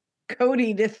want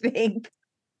Cody to think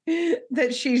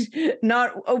that she's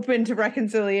not open to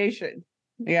reconciliation.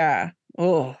 Yeah.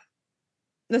 Oh.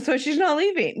 That's why she's not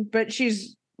leaving, but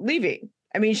she's leaving.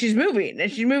 I mean, she's moving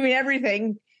and she's moving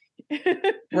everything.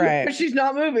 Right. But she's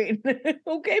not moving.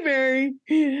 Okay, Mary.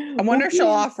 I wonder if she'll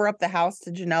offer up the house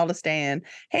to Janelle to stay in.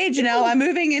 Hey, Janelle, I'm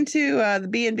moving into the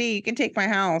B&B. You can take my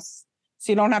house.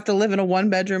 So you don't have to live in a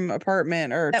 1-bedroom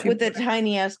apartment or with the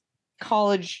tiny ass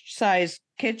college size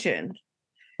kitchen.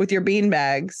 With your bean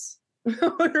bags.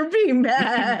 Her bean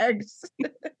bags.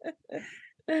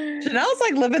 Janelle's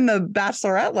like living the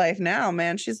bachelorette life now,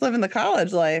 man. She's living the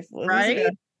college life. Right?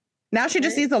 Now she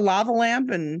just needs a lava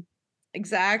lamp and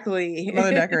exactly some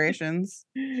other decorations.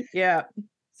 Yeah.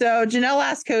 So Janelle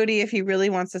asked Cody if he really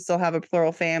wants to still have a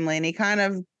plural family, and he kind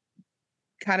of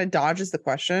dodges the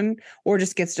question or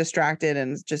just gets distracted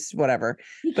and just whatever.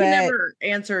 He can never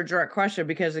answer a direct question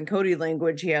because in Cody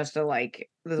language, he has to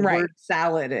the word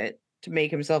salad it to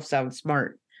make himself sound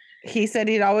smart. He said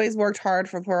he'd always worked hard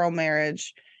for plural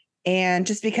marriage, and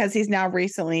just because he's now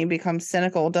recently become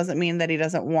cynical doesn't mean that he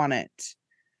doesn't want it.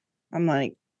 I'm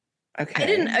like,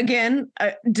 okay.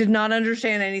 I did not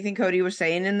understand anything Cody was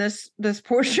saying in this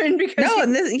portion because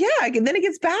and then it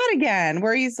gets bad again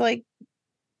where he's like,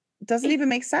 doesn't even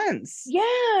make sense.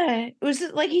 Yeah. It was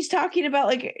like he's talking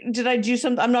about did I do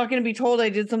something? I'm not going to be told I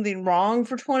did something wrong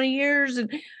for 20 years. And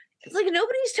it's like,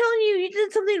 nobody's telling you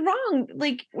did something wrong.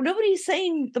 Like, nobody's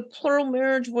saying the plural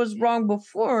marriage was wrong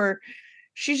before.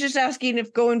 She's just asking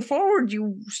if going forward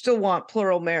you still want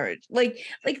plural marriage. Like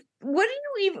what do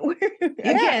you even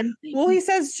again? Well, he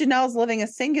says Janelle's living a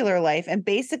singular life and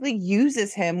basically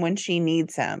uses him when she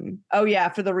needs him. Oh yeah,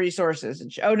 for the resources.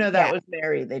 Oh no, that was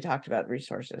Mary. They talked about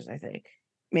resources, I think.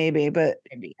 Maybe, but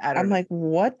I don't know. Like,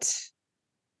 what?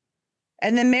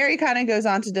 And then Mary kind of goes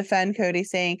on to defend Cody,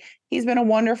 saying he's been a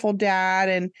wonderful dad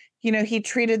and he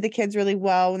treated the kids really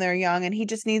well when they're young, and he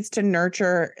just needs to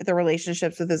nurture the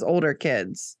relationships with his older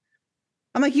kids.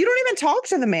 I'm like, you don't even talk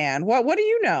to the man. What do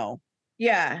you know?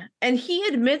 Yeah. And he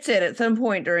admits it at some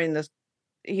point during this,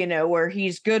 where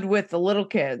he's good with the little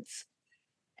kids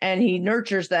and he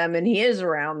nurtures them and he is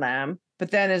around them.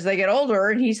 But then as they get older,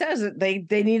 and he says that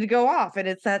they need to go off. And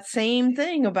it's that same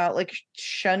thing about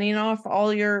shunning off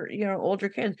all your, older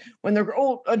kids. When they're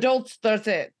old adults, that's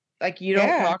it. Like, you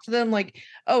don't talk to them like,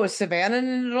 oh, is Savannah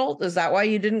an adult? Is that why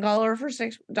you didn't call her for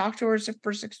 6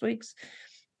 weeks?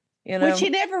 Which he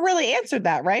never really answered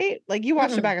that, right? Like, you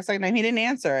watched it back a second time. He didn't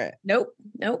answer it. Nope.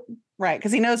 Right.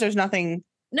 Because he knows there's nothing.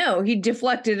 No, he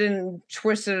deflected and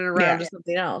twisted it around to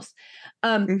something else.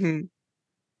 And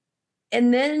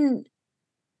then,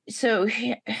 so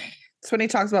it's when he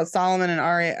talks about Solomon and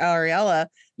Ariella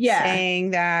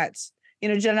saying that,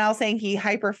 Janelle saying he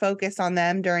hyper-focused on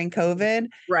them during COVID.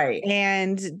 Right.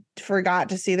 And forgot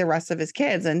to see the rest of his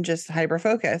kids and just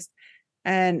hyper-focused.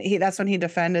 And that's when he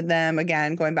defended them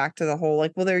again, going back to the whole,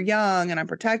 well, they're young and I'm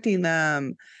protecting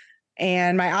them.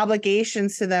 And my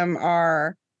obligations to them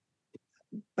are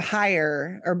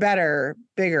higher or better,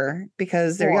 bigger,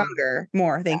 because they're younger,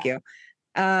 more. Thank you.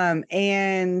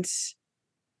 And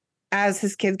as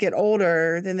his kids get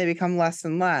older, then they become less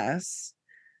and less.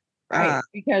 Right.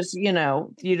 Because, you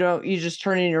just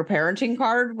turn in your parenting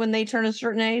card when they turn a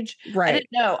certain age. Right.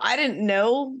 I didn't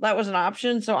know that was an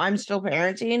option. So I'm still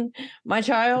parenting my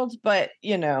child. But,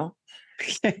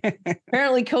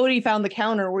 apparently Cody found the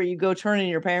counter where you go turn in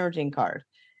your parenting card.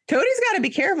 Cody's got to be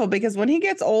careful because when he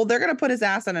gets old, they're going to put his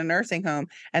ass in a nursing home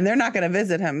and they're not going to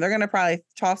visit him. They're going to probably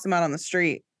toss him out on the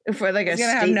street. For he's going to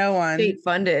have no one.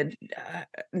 State-funded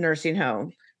nursing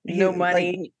home. No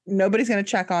money. Nobody's going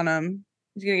to check on him.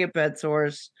 He's going to get bed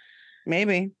sores.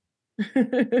 Maybe.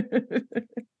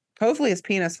 Hopefully his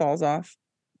penis falls off.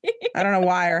 I don't know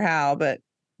why or how, but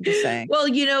I'm just saying. Well,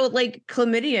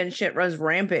 chlamydia and shit runs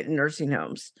rampant in nursing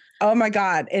homes. Oh my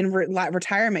God. In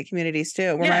retirement communities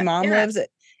too, where my mom lives,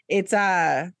 it's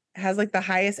has the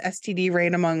highest STD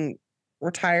rate among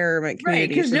retirement communities.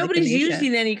 Right, because nobody's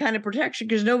using any kind of protection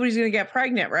because nobody's going to get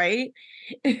pregnant, right?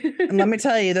 And let me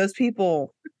tell you, those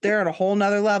people, they're at a whole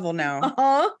nother level now.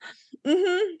 Uh-huh.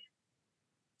 Mm-hmm.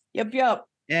 Yep.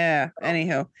 Yeah.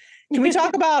 Anywho, can we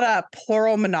talk about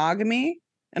plural monogamy?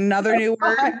 Another new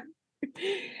word.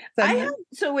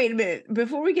 So wait a minute.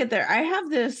 Before we get there, I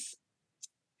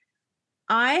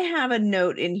have a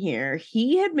note in here.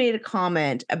 He had made a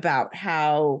comment about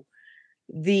how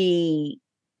that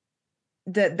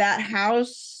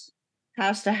house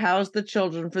has to house the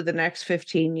children for the next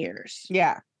 15 years.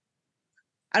 Yeah.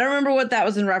 I don't remember what that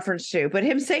was in reference to, but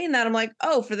him saying that, I'm like,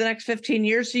 oh, for the next 15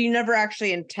 years. So you never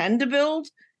actually intended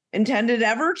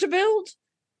ever to build?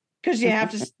 Because you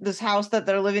have this house that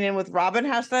they're living in with Robin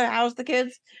has to house the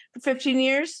kids for 15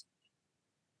 years.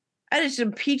 I just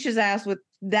impeach his ass with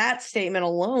that statement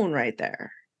alone right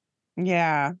there.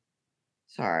 Yeah.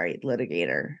 Sorry,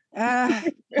 litigator. I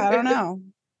don't know.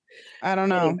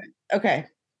 Anyway, okay.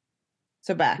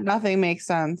 So back. Nothing makes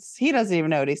sense. He doesn't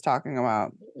even know what he's talking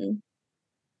about. Mm-hmm.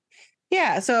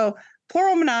 Yeah. So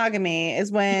plural monogamy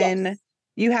is when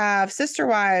you have sister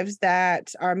wives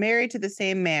that are married to the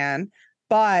same man,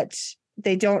 but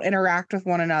they don't interact with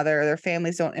one another. Their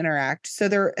families don't interact. So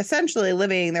they're essentially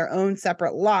living their own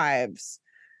separate lives,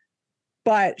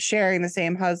 but sharing the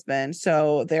same husband.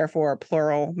 So therefore,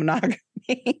 plural monogamy.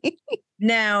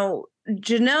 Now,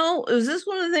 Janelle, was this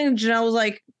one of the things Janelle was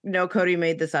like, no, Cody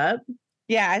made this up?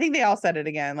 Yeah, I think they all said it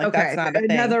again. Like Okay, that's not a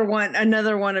thing. another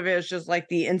one of it is just like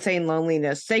the insane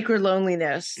loneliness, sacred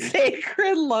loneliness.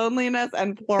 Sacred loneliness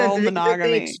and plural that they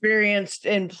monogamy. experienced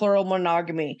in plural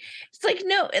monogamy. It's like,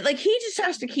 no, like he just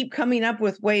has to keep coming up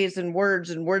with ways and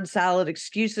words and word salad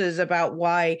excuses about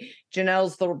why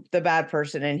Janelle's the bad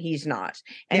person and he's not.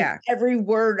 And every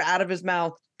word out of his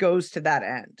mouth goes to that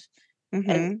end.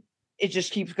 And it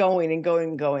just keeps going and going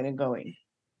and going and going.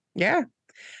 Yeah.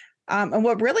 And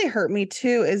what really hurt me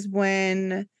too is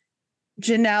when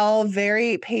Janelle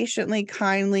very patiently,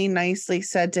 kindly, nicely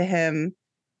said to him,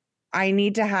 I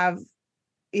need to have,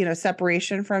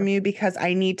 separation from you because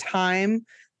I need time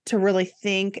to really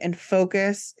think and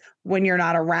focus when you're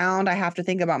not around. I have to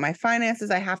think about my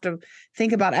finances. I have to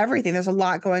think about everything. There's a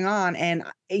lot going on. And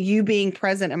you being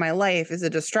present in my life is a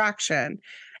distraction.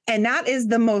 And that is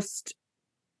the most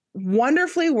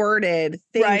wonderfully worded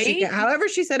thing. Right? However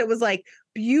she said it was like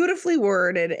beautifully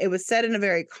worded. It was said in a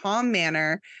very calm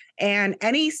manner. And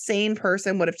any sane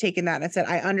person would have taken that and said,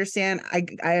 I understand.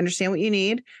 I understand what you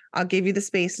need. I'll give you the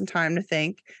space and time to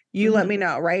think. You let me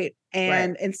know. Right.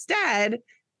 And instead,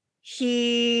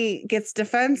 he gets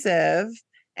defensive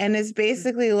and is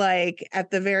basically like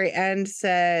at the very end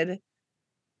said,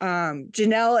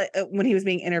 Janelle, when he was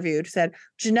being interviewed, said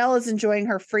Janelle is enjoying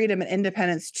her freedom and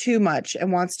independence too much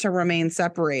and wants to remain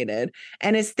separated.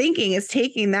 And his thinking is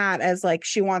taking that as like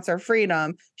she wants her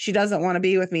freedom. She doesn't want to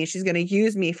be with me. She's going to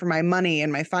use me for my money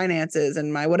and my finances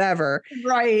and my whatever.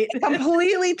 Right.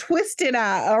 Completely twisted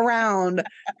around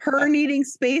her needing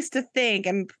space to think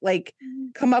and like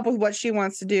come up with what she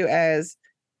wants to do as,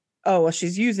 oh, well,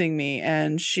 she's using me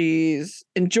and she's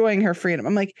enjoying her freedom.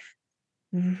 I'm like,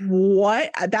 what?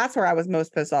 That's where I was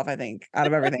most pissed off, I think, out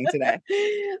of everything today.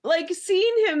 Like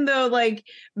seeing him though, like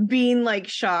being like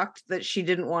shocked that she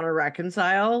didn't want to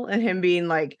reconcile and him being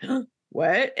like,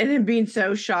 what? And him being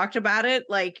so shocked about it.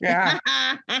 Like, yeah.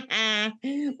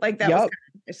 like that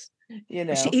was kind of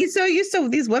nice, he's so used to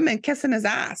these women kissing his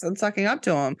ass and sucking up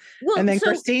to him. Well, and then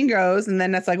Christine goes and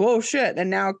then it's like, whoa, shit. And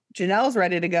now Janelle's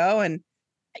ready to go. And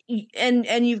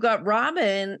you've got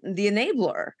Robin, the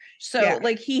enabler. So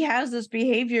like he has this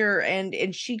behavior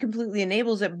and she completely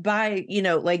enables it by,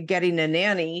 like getting a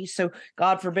nanny. So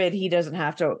God forbid he doesn't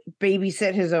have to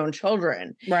babysit his own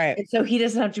children. Right. And so he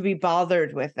doesn't have to be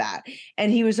bothered with that.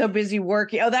 And he was so busy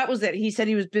working. Oh, that was it. He said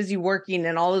he was busy working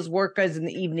and all his work was in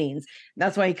the evenings.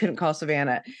 That's why he couldn't call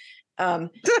Savannah.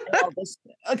 Because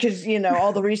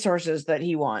all the resources that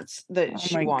he wants that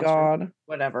she wants, God.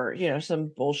 Whatever,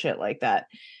 some bullshit like that.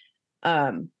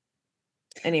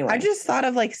 Anyway, I just thought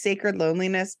of like sacred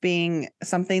loneliness being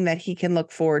something that he can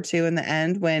look forward to in the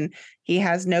end when he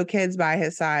has no kids by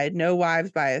his side, no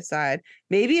wives by his side.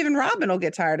 Maybe even Robin will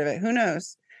get tired of it. Who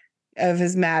knows, of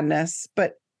his madness?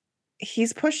 But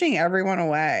he's pushing everyone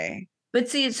away. But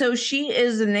see, so she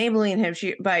is enabling him.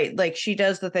 She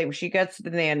does the thing. She gets the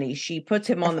nanny. She puts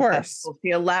him on the pedestal.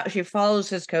 She follows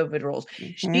his COVID rules.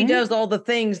 She does all the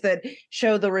things that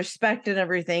show the respect and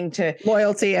everything to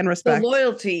loyalty and respect. The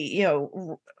loyalty,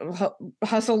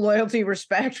 hustle, loyalty,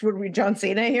 respect. Would we John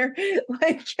Cena here?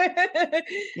 Like,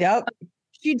 yep.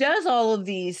 She does all of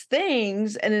these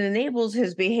things and it enables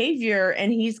his behavior.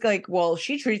 And he's like, well,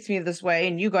 she treats me this way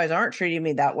and you guys aren't treating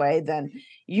me that way. Then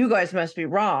you guys must be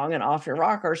wrong and off your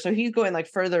rocker. So he's going like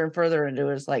further and further into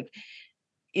his like,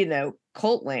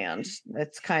 cult land.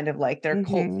 That's kind of like their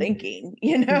cult thinking,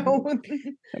 And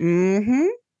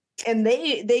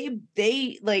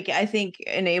they like, I think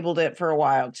enabled it for a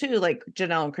while too. Like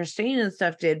Janelle and Christine and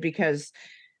stuff did because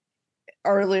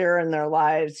earlier in their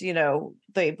lives,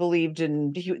 they believed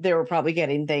they were probably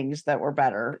getting things that were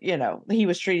better. He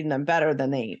was treating them better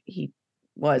than he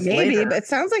was. Maybe, later. but it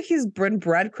sounds like he's been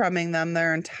breadcrumbing them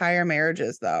their entire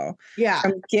marriages, though. Yeah,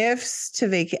 from gifts to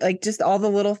like just all the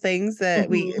little things that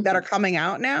that are coming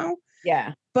out now.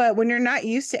 Yeah, but when you're not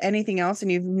used to anything else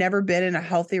and you've never been in a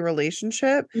healthy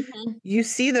relationship, you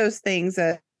see those things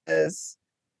as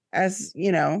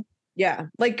yeah,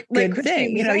 like good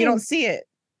thing. You don't see it.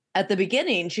 At the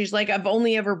beginning, she's like, I've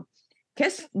only ever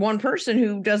kissed one person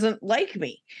who doesn't like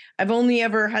me. I've only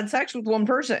ever had sex with one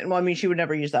person. Well, I mean, she would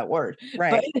never use that word.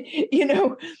 Right. But,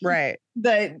 right.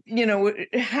 That,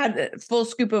 had a full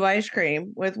scoop of ice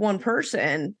cream with one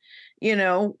person,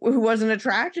 who wasn't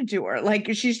attracted to her.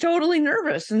 Like, she's totally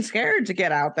nervous and scared to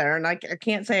get out there. And I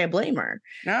can't say I blame her.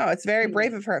 No, it's very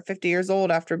brave of her at 50 years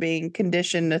old after being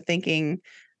conditioned to thinking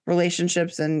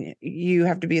relationships and you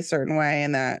have to be a certain way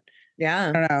and that. Yeah.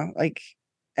 I don't know. Like,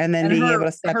 and then being able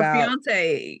to step out. Her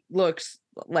fiance looks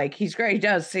like he's great. He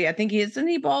does. See, I think isn't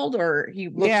he bald or he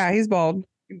looks. Yeah, he's bald.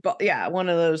 Yeah, one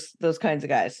of those kinds of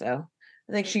guys. So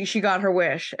I think she got her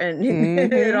wish, and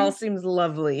it Mhm. all seems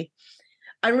lovely.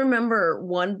 I remember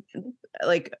one,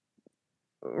 like,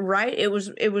 right, it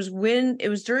was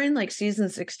during like season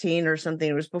 16 or something.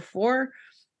 It was before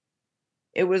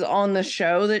it was on the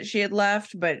show that she had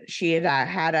left, but she had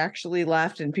actually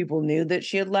left, and people knew that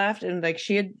she had left, and like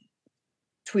she had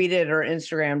tweeted or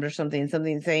Instagrammed or something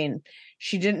saying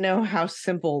she didn't know how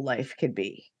simple life could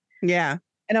be. Yeah.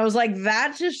 And I was like,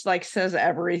 that just like says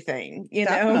everything,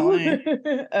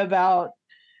 Definitely. about,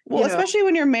 Well, especially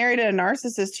when you're married to a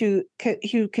narcissist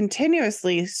who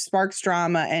continuously sparks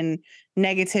drama and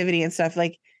negativity and stuff.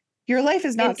 Like, your life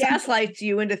is it not simple. gaslights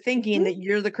you into thinking that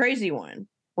you're the crazy one.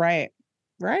 Right.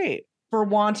 For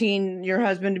wanting your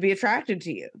husband to be attracted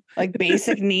to you. Like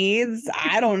basic needs.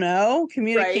 I don't know.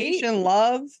 Communication,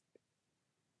 love.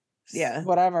 Yeah.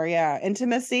 Whatever. Yeah.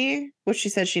 Intimacy, which she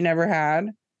said she never had.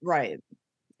 Right.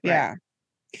 Yeah.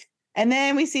 And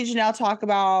then we see Janelle talk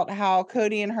about how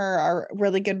Cody and her are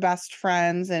really good best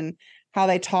friends and how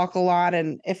they talk a lot.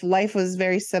 And if life was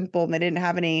very simple and they didn't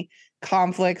have any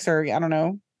conflicts or, I don't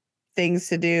know, things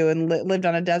to do and lived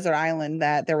on a desert island,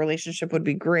 that their relationship would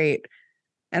be great.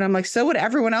 And I'm like, so would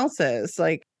everyone else's.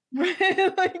 Like,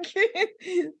 like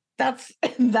that's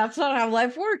not how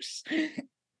life works.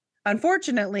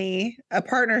 Unfortunately, a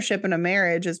partnership and a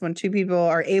marriage is when two people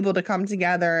are able to come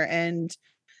together and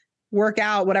work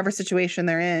out whatever situation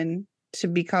they're in to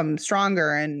become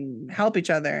stronger and help each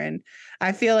other. And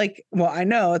I feel like, well, I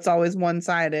know it's always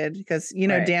one-sided because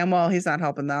damn well he's not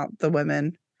helping the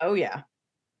women. Oh yeah.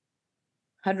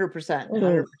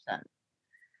 100%.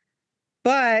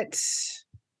 But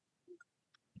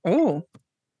oh,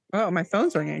 my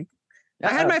phone's ringing.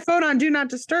 I had my phone on do not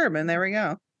disturb, and there we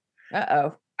go.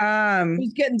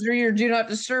 Who's getting through your do not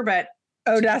disturb at?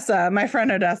 Odessa, my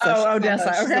friend Odessa. Oh,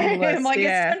 Odessa. Okay. I'm like,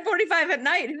 yeah. It's 10:45 at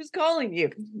night. Who's calling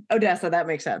you? Odessa. That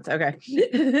makes sense. Okay.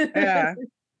 Yeah.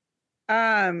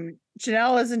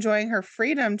 Janelle is enjoying her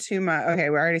freedom too much. Okay,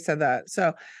 we already said that.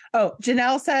 So,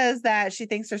 Janelle says that she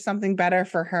thinks there's something better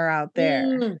for her out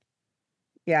there.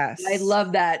 Yes. I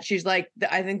love that. She's like,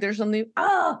 I think there's something.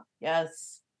 Oh,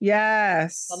 yes.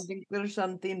 Yes. There's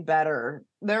something better.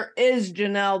 There is,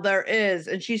 Janelle. There is.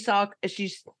 And she's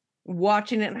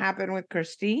watching it happen with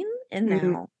Christine, and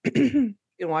now you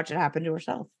can watch it happen to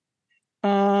herself.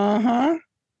 Uh-huh.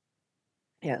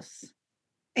 Yes.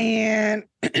 And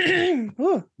I'm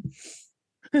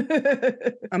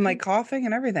like coughing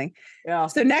and everything. Yeah.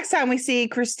 So next time we see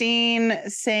Christine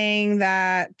saying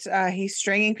that he's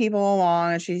stringing people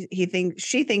along, and she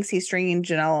thinks he's stringing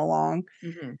Janelle along.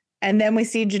 Mm-hmm. And then we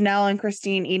see Janelle and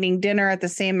Christine eating dinner at the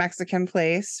same Mexican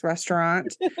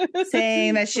restaurant,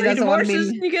 saying that she doesn't want to be.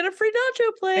 You get a free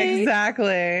nacho plate.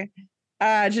 Exactly.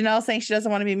 Janelle saying she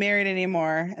doesn't want to be married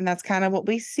anymore, and that's kind of what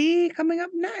we see coming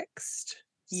up next.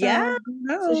 So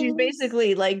she's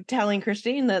basically like telling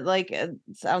Christine that, like, it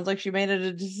sounds like she made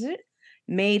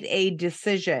a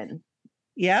decision.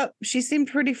 Yep, she seemed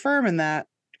pretty firm in that,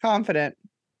 confident.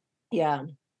 Yeah.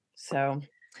 So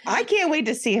I can't wait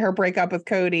to see her break up with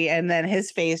Cody, and then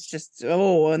his face just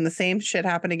and the same shit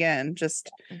happen again.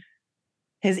 Just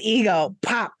his ego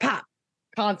pop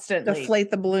constantly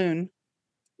deflate the balloon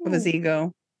of his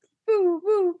ego. Boo,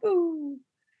 boo, boo.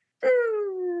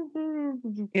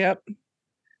 Yep.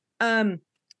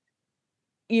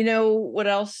 You know what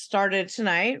else started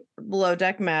tonight? Below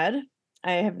Deck Med.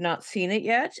 I have not seen it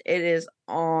yet. It is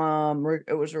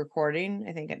it was recording,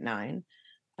 I think, at 9.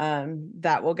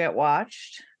 That will get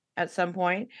watched at some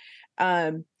point.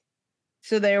 So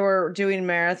they were doing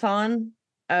marathon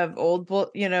of old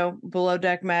Below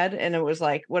Deck Med, and it was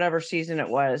like whatever season it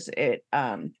was. It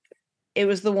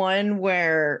was the one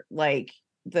where like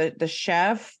the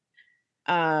chef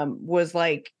was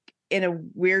like in a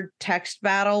weird text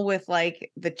battle with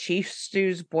like the Chief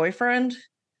Stew's boyfriend.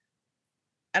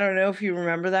 I don't know if you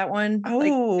remember that one. Oh,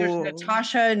 like there's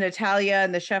Natasha and Natalia,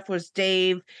 and the chef was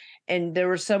Dave, and there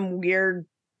was some weird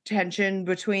tension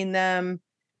between them.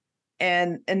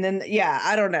 And then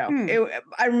I don't know.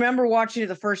 I remember watching it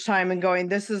the first time and going,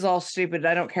 "This is all stupid.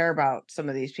 I don't care about some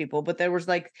of these people." But there was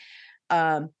like,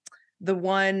 the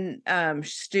one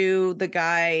Stu, the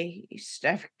guy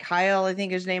Kyle, I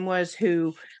think his name was,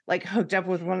 who like hooked up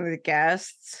with one of the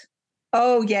guests.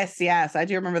 Oh yes, I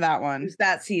do remember that one. It was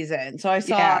that season, so I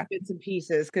saw bits and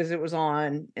pieces because it was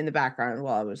on in the background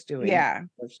while I was doing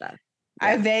stuff.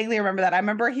 I vaguely remember that. I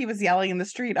remember he was yelling in the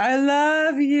street, "I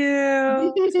love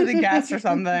you," to the guests or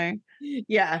something.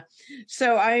 Yeah.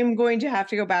 So I'm going to have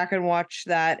to go back and watch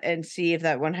that and see if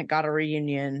that one had got a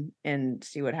reunion and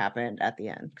see what happened at the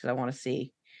end, because I want to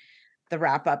see the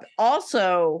wrap up.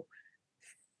 Also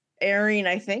airing,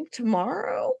 I think,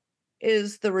 tomorrow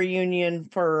is the reunion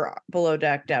for Below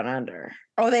Deck Down Under.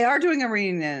 Oh, they are doing a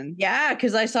reunion. Yeah,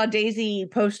 because I saw Daisy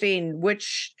posting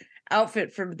which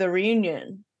outfit for the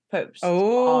reunion post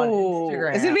on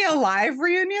Instagram. Is it gonna be a live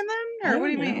reunion then, I or what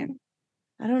do you don't know. mean?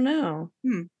 I don't know.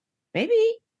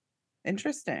 Maybe.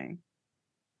 Interesting.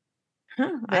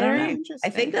 Huh, I don't Very know. I think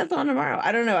interesting. that's on tomorrow.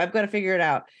 I don't know. I've got to figure it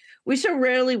out. We so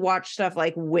rarely watch stuff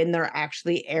like when they're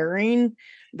actually airing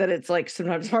that it's like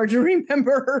sometimes hard to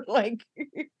remember. Like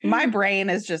My brain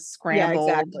is just scrambled.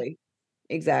 Yeah,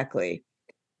 exactly.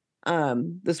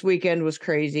 This weekend was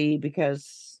crazy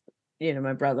because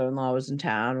my brother-in-law was in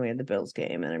town. We had the Bills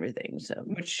game and everything. So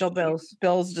Which go Bills.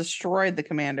 Bills destroyed the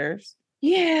Commanders.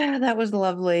 Yeah, that was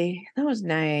lovely. That was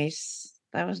nice.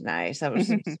 That was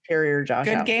some superior Josh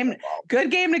Good Allen game. football.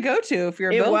 Good game to go to if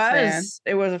you're a It Bills was. fan.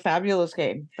 It was a fabulous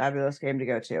game. Fabulous game to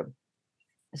go to.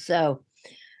 So,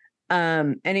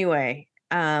 anyway,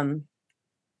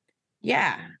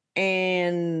 yeah,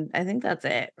 and I think that's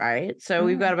it, right? So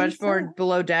we've got a bunch more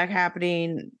Below Deck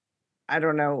happening. I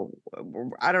don't know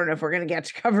if we're gonna get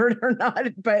to cover it or not,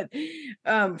 but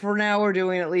for now we're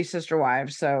doing at least Sister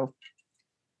Wives. So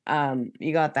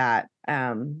you got that.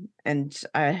 And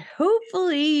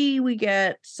hopefully we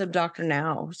get some Dr.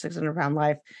 Now, 600 Pound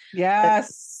Life.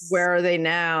 Yes. Where Are They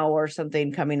Now or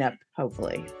something coming up,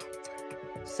 hopefully.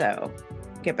 So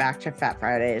get back to Fat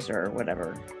Fridays or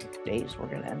whatever days we're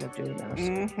gonna end up doing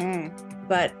those.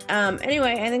 But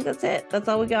anyway, I think that's it. That's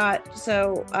all we got.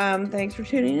 So thanks for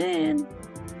tuning in.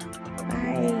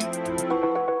 Bye.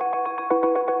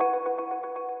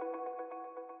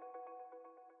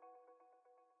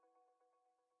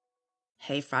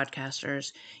 Hey,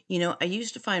 fraudcasters. I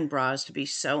used to find bras to be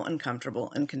so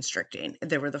uncomfortable and constricting.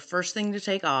 They were the first thing to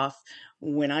take off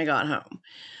when I got home.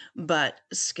 But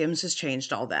Skims has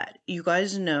changed all that. You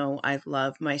guys know I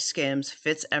love my Skims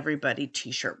Fits Everybody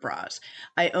t-shirt bras.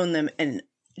 I own them in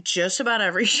just about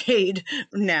every shade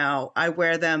now. I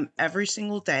wear them every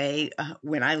single day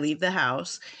when I leave the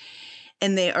house.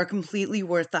 And they are completely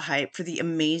worth the hype for the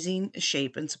amazing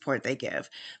shape and support they give.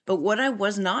 But what I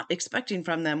was not expecting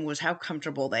from them was how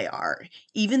comfortable they are.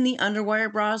 Even the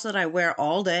underwire bras that I wear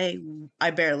all day,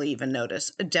 I barely even notice.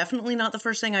 Definitely not the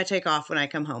first thing I take off when I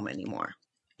come home anymore.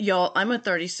 Y'all, I'm a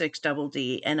 36 double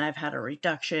D and I've had a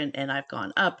reduction and I've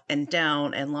gone up and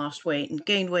down and lost weight and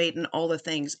gained weight and all the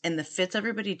things. And the Fits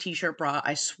Everybody t-shirt bra,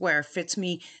 I swear, fits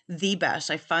me the best.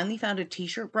 I finally found a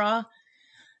t-shirt bra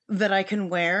that I can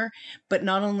wear, but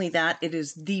not only that, it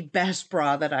is the best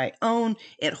bra that I own.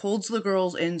 It holds the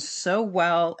girls in so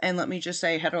well, and let me just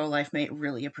say, Hetero Life Mate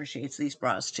really appreciates these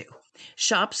bras too.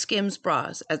 Shop Skims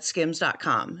bras at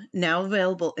skims.com, now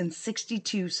available in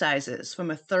 62 sizes,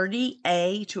 from a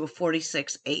 30A to a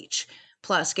 46H.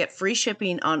 Plus, get free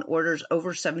shipping on orders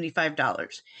over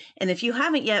 $75. And if you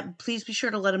haven't yet, please be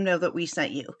sure to let them know that we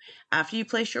sent you. After you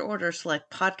place your order,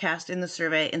 select podcast in the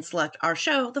survey and select our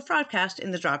show, The Fraudcast,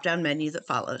 in the drop-down menu that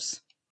follows.